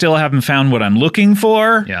into I Still Haven't Found What I'm Looking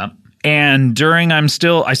For. Yep. And during I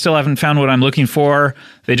Still Haven't Found What I'm Looking For,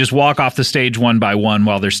 they just walk off the stage one by one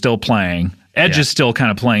while they're still playing. Edge is still kind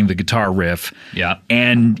of playing the guitar riff. Yeah.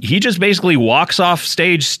 And he just basically walks off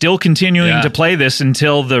stage, still continuing to play this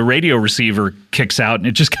until the radio receiver kicks out, and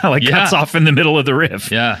it just kind of like cuts off in the middle of the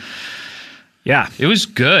riff. Yeah. Yeah. It was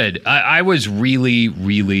good. I was really,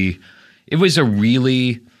 really, it was a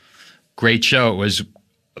really great show. It was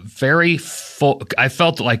very full. I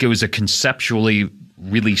felt like it was a conceptually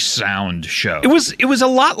really sound show. It was a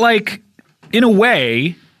lot like, in a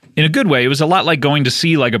way, in a good way, it was a lot like going to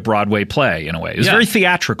see like a Broadway play in a way. It was very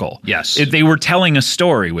theatrical. Yes. They were telling a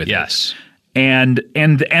story with it. And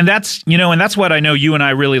that's, and that's what I know you and I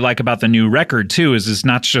really like about the new record too, is it's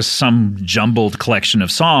not just some jumbled collection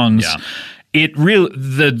of songs. Yeah. It really,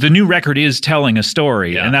 the new record is telling a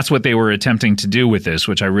story, and that's what they were attempting to do with this,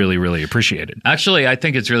 which I really, really appreciated. Actually, I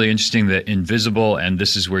think it's really interesting that Invisible and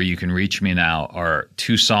This Is Where You Can Reach Me Now are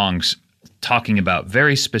two songs talking about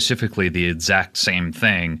very specifically the exact same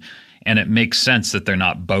thing, and it makes sense that they're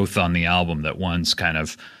not both on the album, that one's kind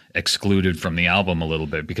of excluded from the album a little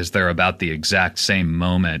bit because they're about the exact same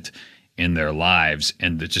moment in their lives,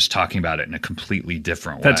 and they're just talking about it in a completely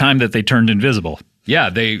different way. That time that they turned invisible.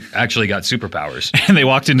 Yeah, they actually got superpowers. And they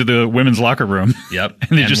walked into the women's locker room. Yep.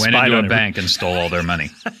 And they just went spied into on a bank and stole all their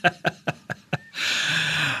money.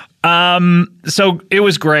 So it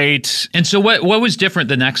was great. And so what was different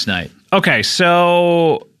the next night? Okay,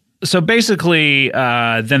 so basically,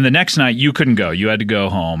 then the next night you couldn't go. You had to go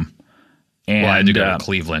home. And, I had to go to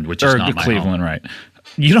Cleveland, which is not my Cleveland, home. Right?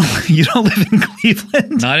 You don't live in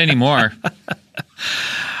Cleveland? Not anymore.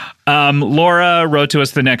 Laura wrote to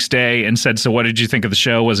us the next day and said, so what did you think of the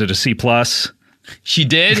show? Was it a C+? She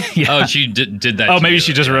did? Yeah. Oh, she did that. Oh, maybe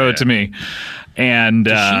she just wrote it to me. And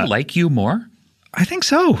does she like you more? I think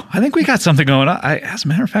so. I think we got something going on. As a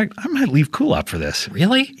matter of fact, I might leave Cool Up for this.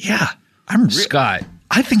 Really? Yeah. Scott.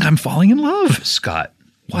 I think I'm falling in love. Scott,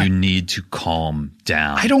 You need to calm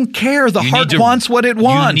down. I don't care. The You heart need to- wants what it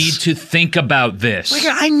wants. You need to think about this. Like,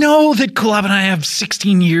 I know that Kulab and I have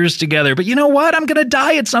 16 years together, but you know what? I'm going to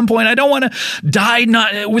die at some point. I don't want to die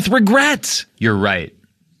not with regrets. You're right.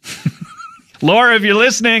 Laura, if you're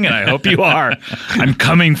listening, and I hope you are, I'm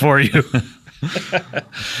coming for you.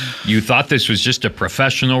 You thought this was just a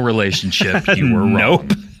professional relationship. You were wrong.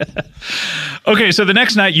 Nope. Okay, so the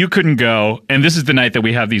next night you couldn't go, and this is the night that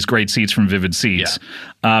we have these great seats from Vivid Seats.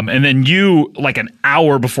 Yeah. And then you, like an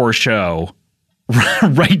hour before show,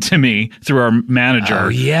 write to me through our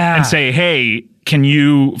manager and say, hey, can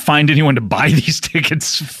you find anyone to buy these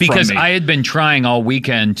tickets Because from me? I had been trying all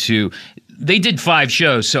weekend to... They did 5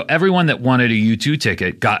 shows, so everyone that wanted a U2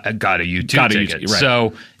 ticket got a U2 ticket. right.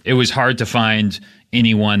 So it was hard to find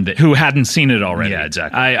anyone that... Who hadn't seen it already. Yeah,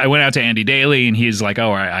 exactly. I went out to Andy Daly, and he's like,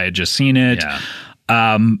 oh, I had just seen it.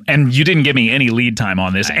 Yeah. And you didn't give me any lead time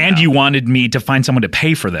on this, and you wanted me to find someone to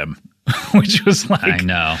pay for them, which was like... I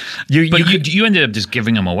know. But you ended up just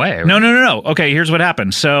giving them away. Right? No. Okay, here's what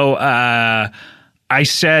happened. So I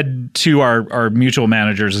said to our mutual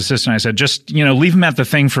manager's assistant, I said, just, leave him at the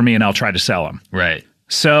thing for me and I'll try to sell him. Right.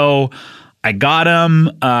 So I got him.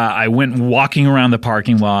 I went walking around the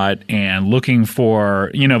parking lot and looking for,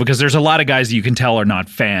 because there's a lot of guys that you can tell are not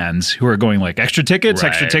fans who are going like extra tickets,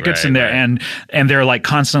 and they're like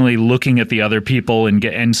constantly looking at the other people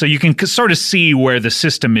and so you can sort of see where the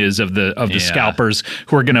system is of the scalpers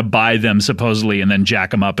who are going to buy them supposedly and then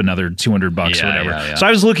jack them up another $200 or whatever. Yeah. So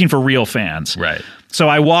I was looking for real fans. Right. So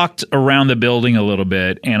I walked around the building a little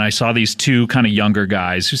bit, and I saw these 2 kind of younger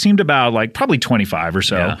guys who seemed about like probably 25 or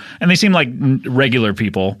so, and they seemed like regular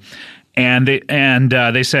people. And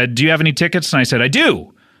they said, "Do you have any tickets?" And I said, "I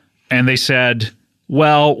do." And they said,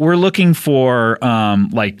 "Well, we're looking for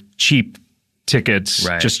like cheap tickets,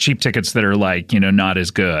 just cheap tickets that are like not as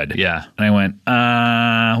good." Yeah. And I went,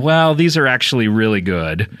 "Well, these are actually really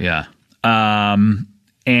good." Yeah.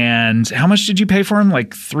 And how much did you pay for them?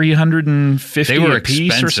 Like $350 They were a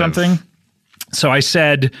piece expensive. or something? So I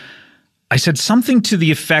said something to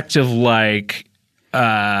the effect of like,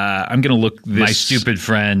 I'm going to look this. My stupid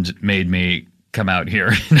friend made me come out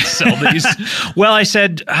here and sell these. Well, I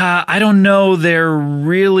said, I don't know. They're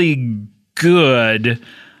really good.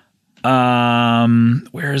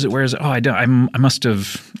 Where is it? Oh, I must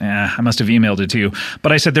have emailed it to you,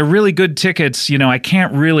 but I said, they're really good tickets. I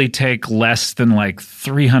can't really take less than like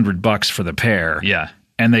 $300 for the pair. Yeah.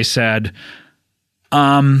 And they said,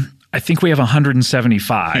 I think we have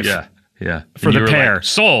 175. Yeah. For the pair. Like,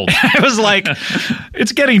 sold. I was like,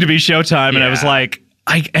 it's getting to be showtime. And I was like,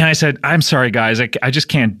 I said, I'm sorry guys. I just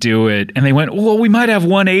can't do it. And they went, well, we might have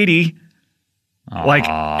 180. Like,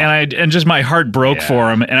 and just my heart broke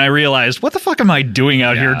for him, and I realized, what the fuck am I doing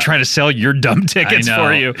out here trying to sell your dumb tickets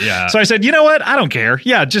for you? Yeah. So I said, you know what? I don't care.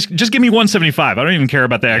 Yeah, just give me 175. I don't even care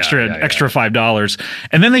about the extra $5.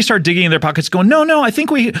 And then they start digging in their pockets, going, no, I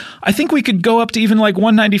think we could go up to even like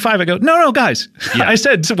 195. I go, no, guys. Yeah. I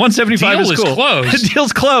said 175 is cool. Closed. The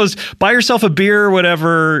deal's closed. Buy yourself a beer or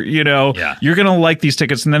whatever. You're gonna like these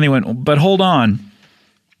tickets. And then they went, but hold on.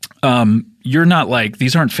 You're not like,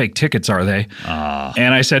 these aren't fake tickets, are they?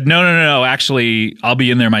 And I said, no. Actually, I'll be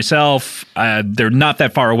in there myself. They're not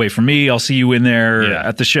that far away from me. I'll see you in there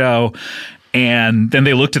at the show. And then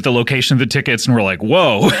they looked at the location of the tickets and were like,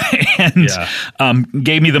 whoa. And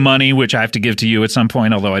gave me the money, which I have to give to you at some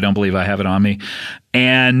point, although I don't believe I have it on me.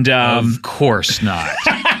 And of course not.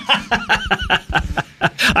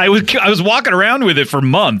 I was walking around with it for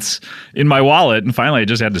months in my wallet, and finally I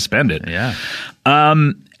just had to spend it. Yeah.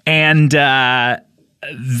 And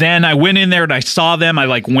then I went in there and I saw them. I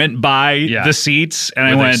like went by the seats and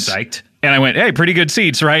I went psyched. And I went, hey, pretty good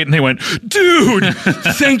seats, right? And they went, dude,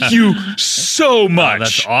 thank you so much. Oh,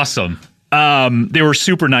 that's awesome. They were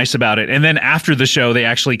super nice about it. And then after the show, they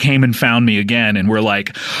actually came and found me again and were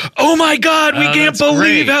like, oh my God, we can't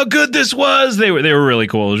believe how good this was. They were really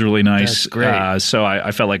cool. It was really nice. That's great. So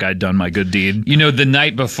I felt like I'd done my good deed. The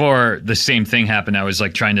night before the same thing happened, I was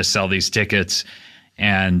like trying to sell these tickets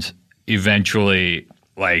and eventually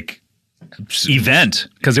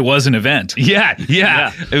because it was an event. Yeah.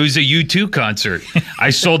 It was a U2 concert. I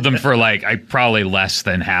sold them for probably less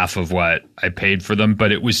than half of what I paid for them,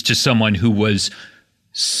 but it was to someone who was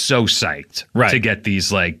so psyched to get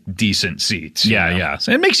these decent seats. Yeah.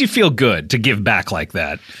 So it makes you feel good to give back like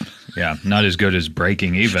that. Yeah, not as good as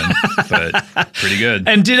breaking even, but pretty good.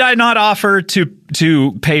 And did I not offer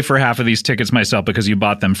to pay for half of these tickets myself because you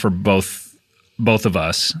bought them for both of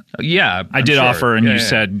us? Yeah, I did offer, and you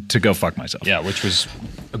said to go fuck myself. Yeah, which was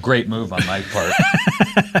a great move on my part.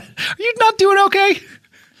 Are you not doing okay?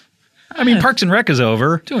 I mean, Parks and Rec is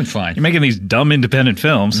over. Doing fine. You're making these dumb independent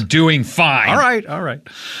films. Doing fine. All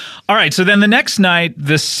right. So then the next night,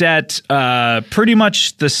 the set, pretty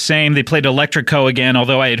much the same. They played Electrico again,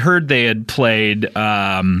 although I had heard they had played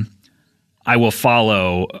I Will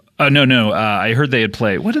Follow. I heard they had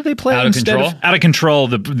played. What did they play? Out of Control? Out of Control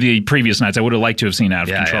the previous nights. I would have liked to have seen Out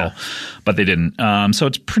of Control, but they didn't. So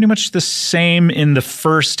it's pretty much the same in the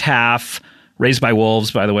first half. Raised by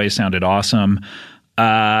Wolves, by the way, sounded awesome.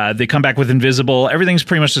 They come back with Invisible. Everything's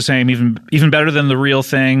pretty much the same, even better than the real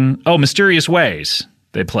thing. Oh, Mysterious Ways.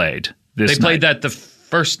 They played this. They played that the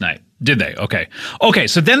first night. Did they? Okay.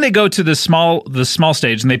 So then they go to the small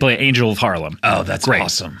stage and they play Angel of Harlem. Oh, that's great.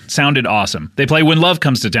 Awesome. Sounded awesome. They play When Love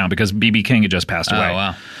Comes to Town because B.B. King had just passed away.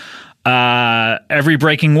 Oh, wow. Every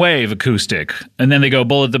Breaking Wave acoustic. And then they go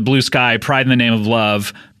Bullet the Blue Sky, Pride in the Name of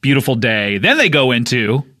Love, Beautiful Day. Then they go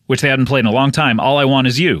into, which they hadn't played in a long time, All I Want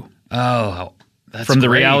Is You. Oh, that's from the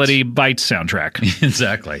great. Reality Bites soundtrack.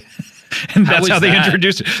 Exactly. And that's how they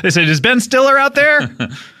introduced it. They said, is Ben Stiller out there?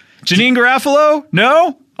 Janine Garofalo?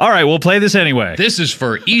 No? All right, we'll play this anyway. This is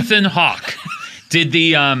for Ethan Hawke. Did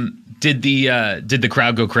the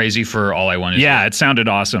crowd go crazy for All I Want Is You? Yeah, it sounded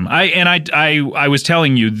awesome. I was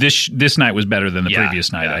telling you this night was better than the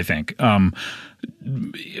previous night, I think.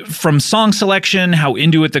 From song selection, how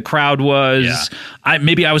into it the crowd was. Yeah.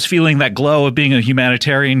 Maybe I was feeling that glow of being a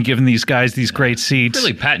humanitarian, giving these guys these great seats.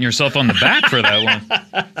 Really patting yourself on the back for that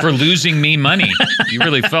one. For losing me money. You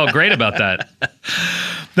really felt great about that.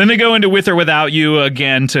 Then they go into With or Without You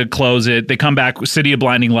again to close it. They come back with City of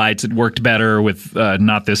Blinding Lights. It worked better with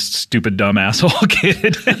not this stupid, dumb asshole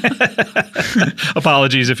kid.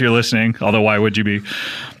 Apologies if you're listening, although why would you be?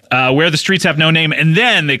 Where the Streets Have No Name. And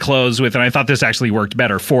then they close with, and I thought this actually worked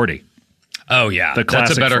better, 40. Oh, yeah. The classic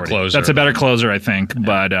That's a better 40. closer. That's a better closer, I think. Yeah.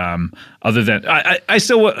 But other than, I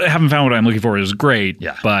still haven't found what I'm looking for. It was great.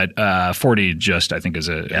 Yeah. But 40 just, I think, is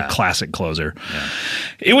a classic closer. Yeah.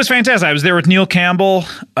 It was fantastic. I was there with Neil Campbell.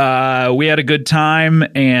 We had a good time.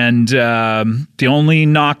 And the only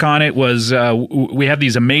knock on it was we had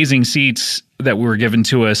these amazing seats that were given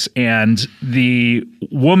to us. And the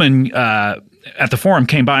woman at the forum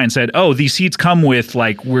came by and said, oh, these seats come with,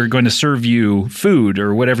 like, we're going to serve you food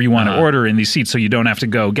or whatever you want to order in these seats so you don't have to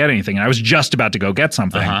go get anything. And I was just about to go get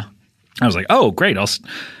something. I was like, oh, great.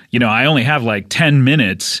 I only have like 10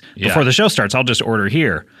 minutes before the show starts. I'll just order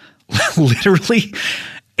here. Literally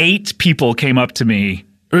 8 people came up to me,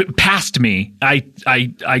 past me.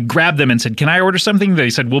 I grabbed them and said, can I order something?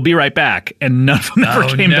 They said, we'll be right back. And none of them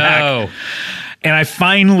ever came back. And I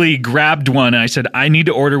finally grabbed one and I said, I need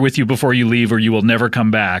to order with you before you leave or you will never come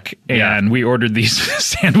back. And we ordered these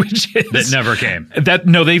sandwiches. That never came.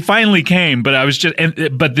 No, they finally came, but I was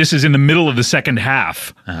but this is in the middle of the second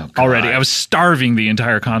half already. I was starving the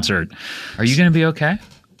entire concert. Are you going to be okay?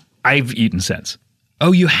 I've eaten since.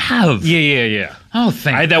 Oh, you have? Yeah. Oh,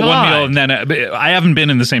 thank God. I had that one meal and then I haven't been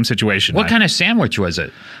in the same situation. What kind of sandwich was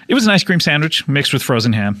it? It was an ice cream sandwich mixed with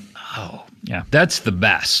frozen ham. Oh. Yeah. That's the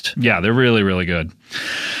best. Yeah, they're really, really good.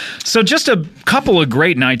 So just a couple of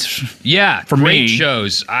great nights. Yeah, for great me.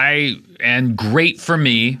 shows. And great for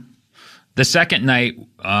me. The second night,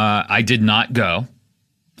 I did not go.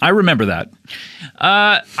 I remember that.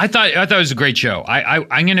 I thought it was a great show.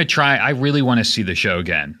 I'm going to try. I really want to see the show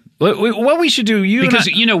again. What we should do,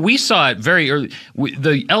 we saw it very early.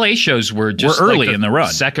 The LA shows were just early in the run,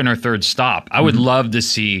 second or third stop. I would love to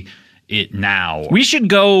see it now. We should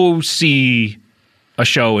go see a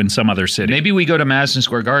show in some other city. Maybe we go to Madison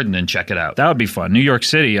Square Garden and check it out. That would be fun. New York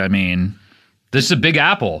City, I mean. This is a Big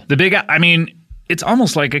Apple. It's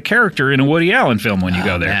almost like a character in a Woody Allen film when you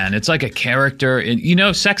go there. Man, it's like a character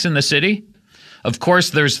in, Sex and the City? Of course,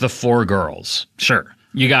 there's the 4 girls. Sure.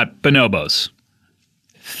 You got Bonobos.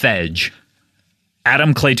 Fedge.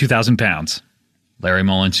 Adam Clay, 2,000 pounds. Larry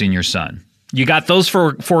Mullen Sr.'s son. You got those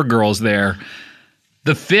four girls there.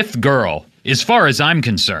 The 5th girl, as far as I'm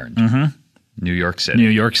concerned, New York City. New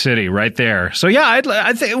York City, right there. So yeah,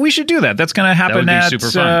 I think we should do that. That's going to happen at super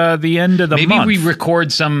fun. The end of the month. Maybe we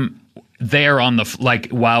record some there on the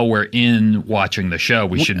while we're in watching the show.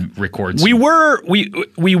 We should record. We were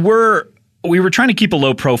trying to keep a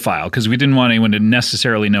low profile because we didn't want anyone to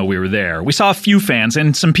necessarily know we were there. We saw a few fans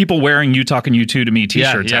and some people wearing "You Talking U2 to Me"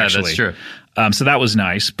 T-shirts. Yeah, actually, that's true. So that was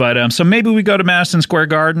nice. But so maybe we go to Madison Square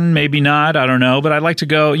Garden, maybe not. I don't know. But I'd like to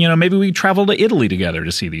go. Maybe we travel to Italy together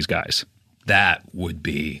to see these guys. That would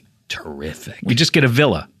be terrific. We just get a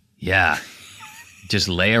villa. Yeah. Just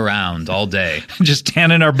lay around all day. Just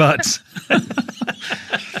tan in our butts.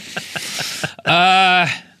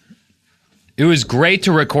 It was great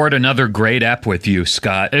to record another great ep with you,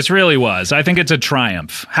 Scott. It really was. I think it's a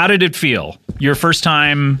triumph. How did it feel? Your first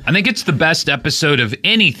time? I think it's the best episode of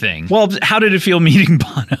anything. Well, how did it feel meeting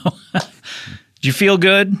Bono? Did you feel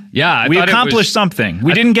good? Yeah, we accomplished something.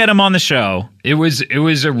 We didn't get him on the show. It was a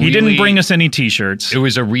really. He didn't bring us any T-shirts. It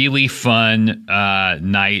was a really fun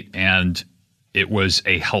night, and it was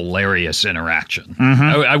a hilarious interaction.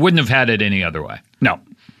 Mm-hmm. I wouldn't have had it any other way. No,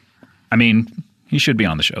 I mean, he should be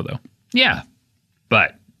on the show though. Yeah,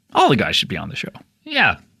 but all the guys should be on the show.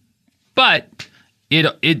 Yeah, but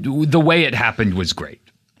the way it happened was great.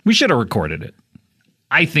 We should have recorded it.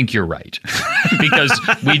 I think you're right because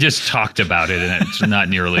we just talked about it and it's not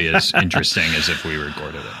nearly as interesting as if we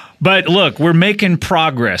recorded it. But look, we're making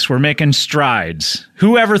progress. We're making strides.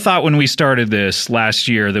 Whoever thought when we started this last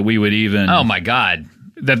year that we would even... Oh, my God.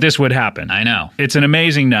 That this would happen. I know. It's an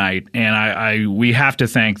amazing night, and we have to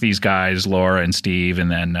thank these guys, Laura and Steve,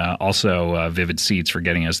 and then also Vivid Seats for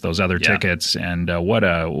getting us those other tickets. And when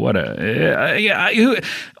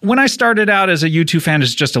I started out as a U2 fan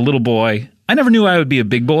as just a little boy, I never knew I would be a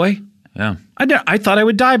big boy. Yeah. I thought I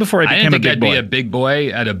would die before I became a big boy. I didn't think I'd be a big boy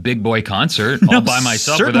at a big boy concert all by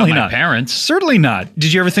myself without my parents. Certainly not.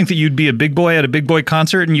 Did you ever think that you'd be a big boy at a big boy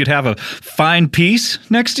concert and you'd have a fine piece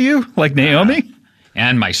next to you, like Naomi?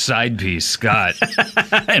 And my side piece, Scott.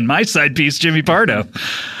 And my side piece, Jimmy Pardo.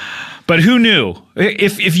 But who knew?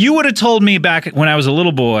 If you would have told me back when I was a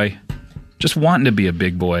little boy, just wanting to be a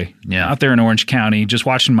big boy, out there in Orange County, just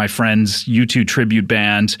watching my friends' U2 tribute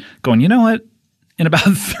band, going, you know what? In about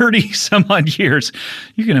 30 some odd years,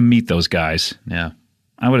 you're going to meet those guys. Yeah.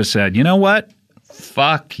 I would have said, you know what?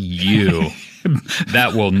 Fuck you.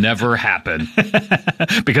 That will never happen.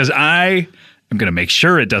 Because I'm going to make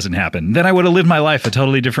sure it doesn't happen. Then I would have lived my life a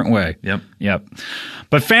totally different way. Yep.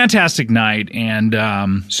 But fantastic night and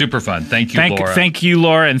super fun. Thank you, Laura. Thank you,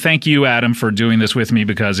 Laura, and thank you, Adam, for doing this with me.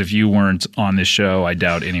 Because if you weren't on this show, I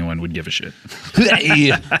doubt anyone would give a shit.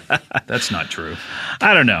 That's not true.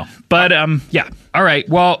 I don't know, but yeah. All right.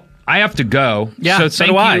 Well, I have to go. Yeah, so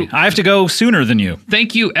do I. I have to go sooner than you.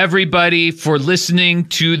 Thank you, everybody, for listening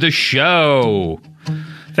to the show.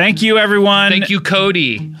 Thank you, everyone. Thank you,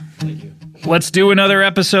 Cody. Let's do another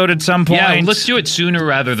episode at some point. Yeah, let's do it sooner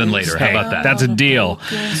rather than later. How about that? That's a deal.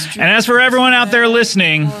 And as for everyone out there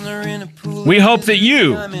listening, we hope that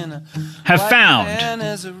you have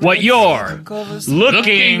found what you're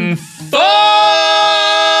looking for.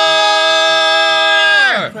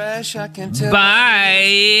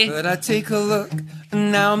 Bye. But I take a look,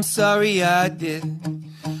 and now I'm sorry I did.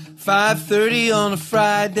 5:30 on a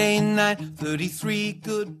Friday night, 33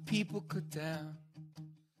 good people cut down.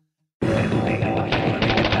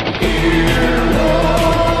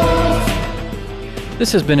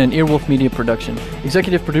 This has been an Earwolf Media production.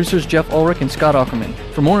 Executive producers Jeff Ulrich and Scott Aukerman.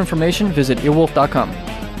 For more information, visit earwolf.com.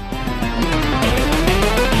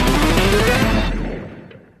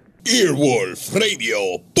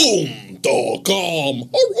 Earwolfradio.com.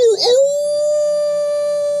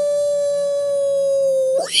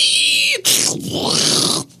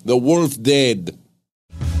 The wolf dead.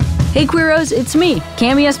 Hey Queeros, it's me,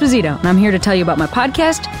 Cami Esposito, and I'm here to tell you about my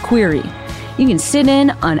podcast, Queery. You can sit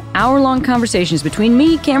in on hour-long conversations between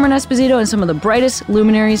me, Cameron Esposito, and some of the brightest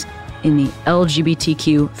luminaries in the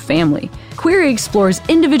LGBTQ family. Queery explores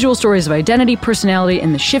individual stories of identity, personality,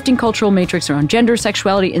 and the shifting cultural matrix around gender,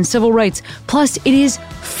 sexuality, and civil rights. Plus, it is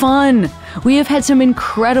fun. We have had some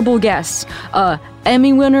incredible guests.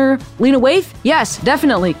 Emmy winner Lena Waithe? Yes,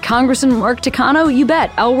 definitely. Congressman Mark Takano? You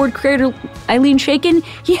bet. L-Word creator Eileen Shaken?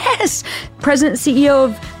 Yes. President and CEO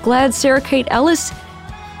of GLAAD, Sarah Kate Ellis?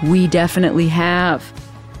 We definitely have.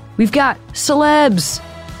 We've got celebs.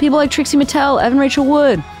 People like Trixie Mattel, Evan Rachel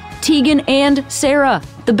Wood, Tegan and Sarah,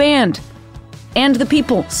 the band, and the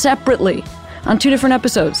people separately on 2 different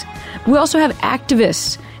episodes. We also have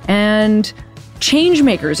activists and change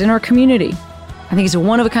makers in our community. I think it's a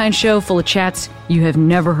one-of-a-kind show full of chats you have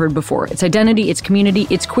never heard before. It's identity, it's community,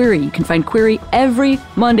 it's Queery. You can find Queery every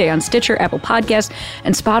Monday on Stitcher, Apple Podcasts,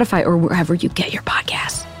 and Spotify, or wherever you get your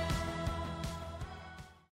podcasts.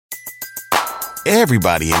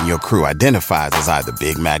 Everybody in your crew identifies as either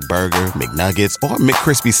Big Mac Burger, McNuggets, or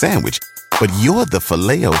McCrispy Sandwich. But you're the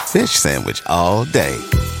Filet-O-Fish Sandwich all day.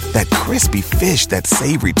 That crispy fish, that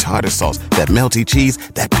savory tartar sauce, that melty cheese,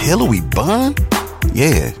 that pillowy bun.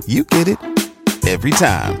 Yeah, you get it. Every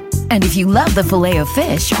time. And if you love the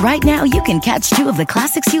Filet-O-Fish, right now you can catch 2 of the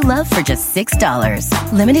classics you love for just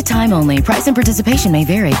 $6. Limited time only. Price and participation may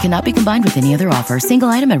vary. Cannot be combined with any other offer. Single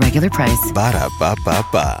item at regular price.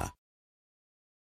 Ba-da-ba-ba-ba.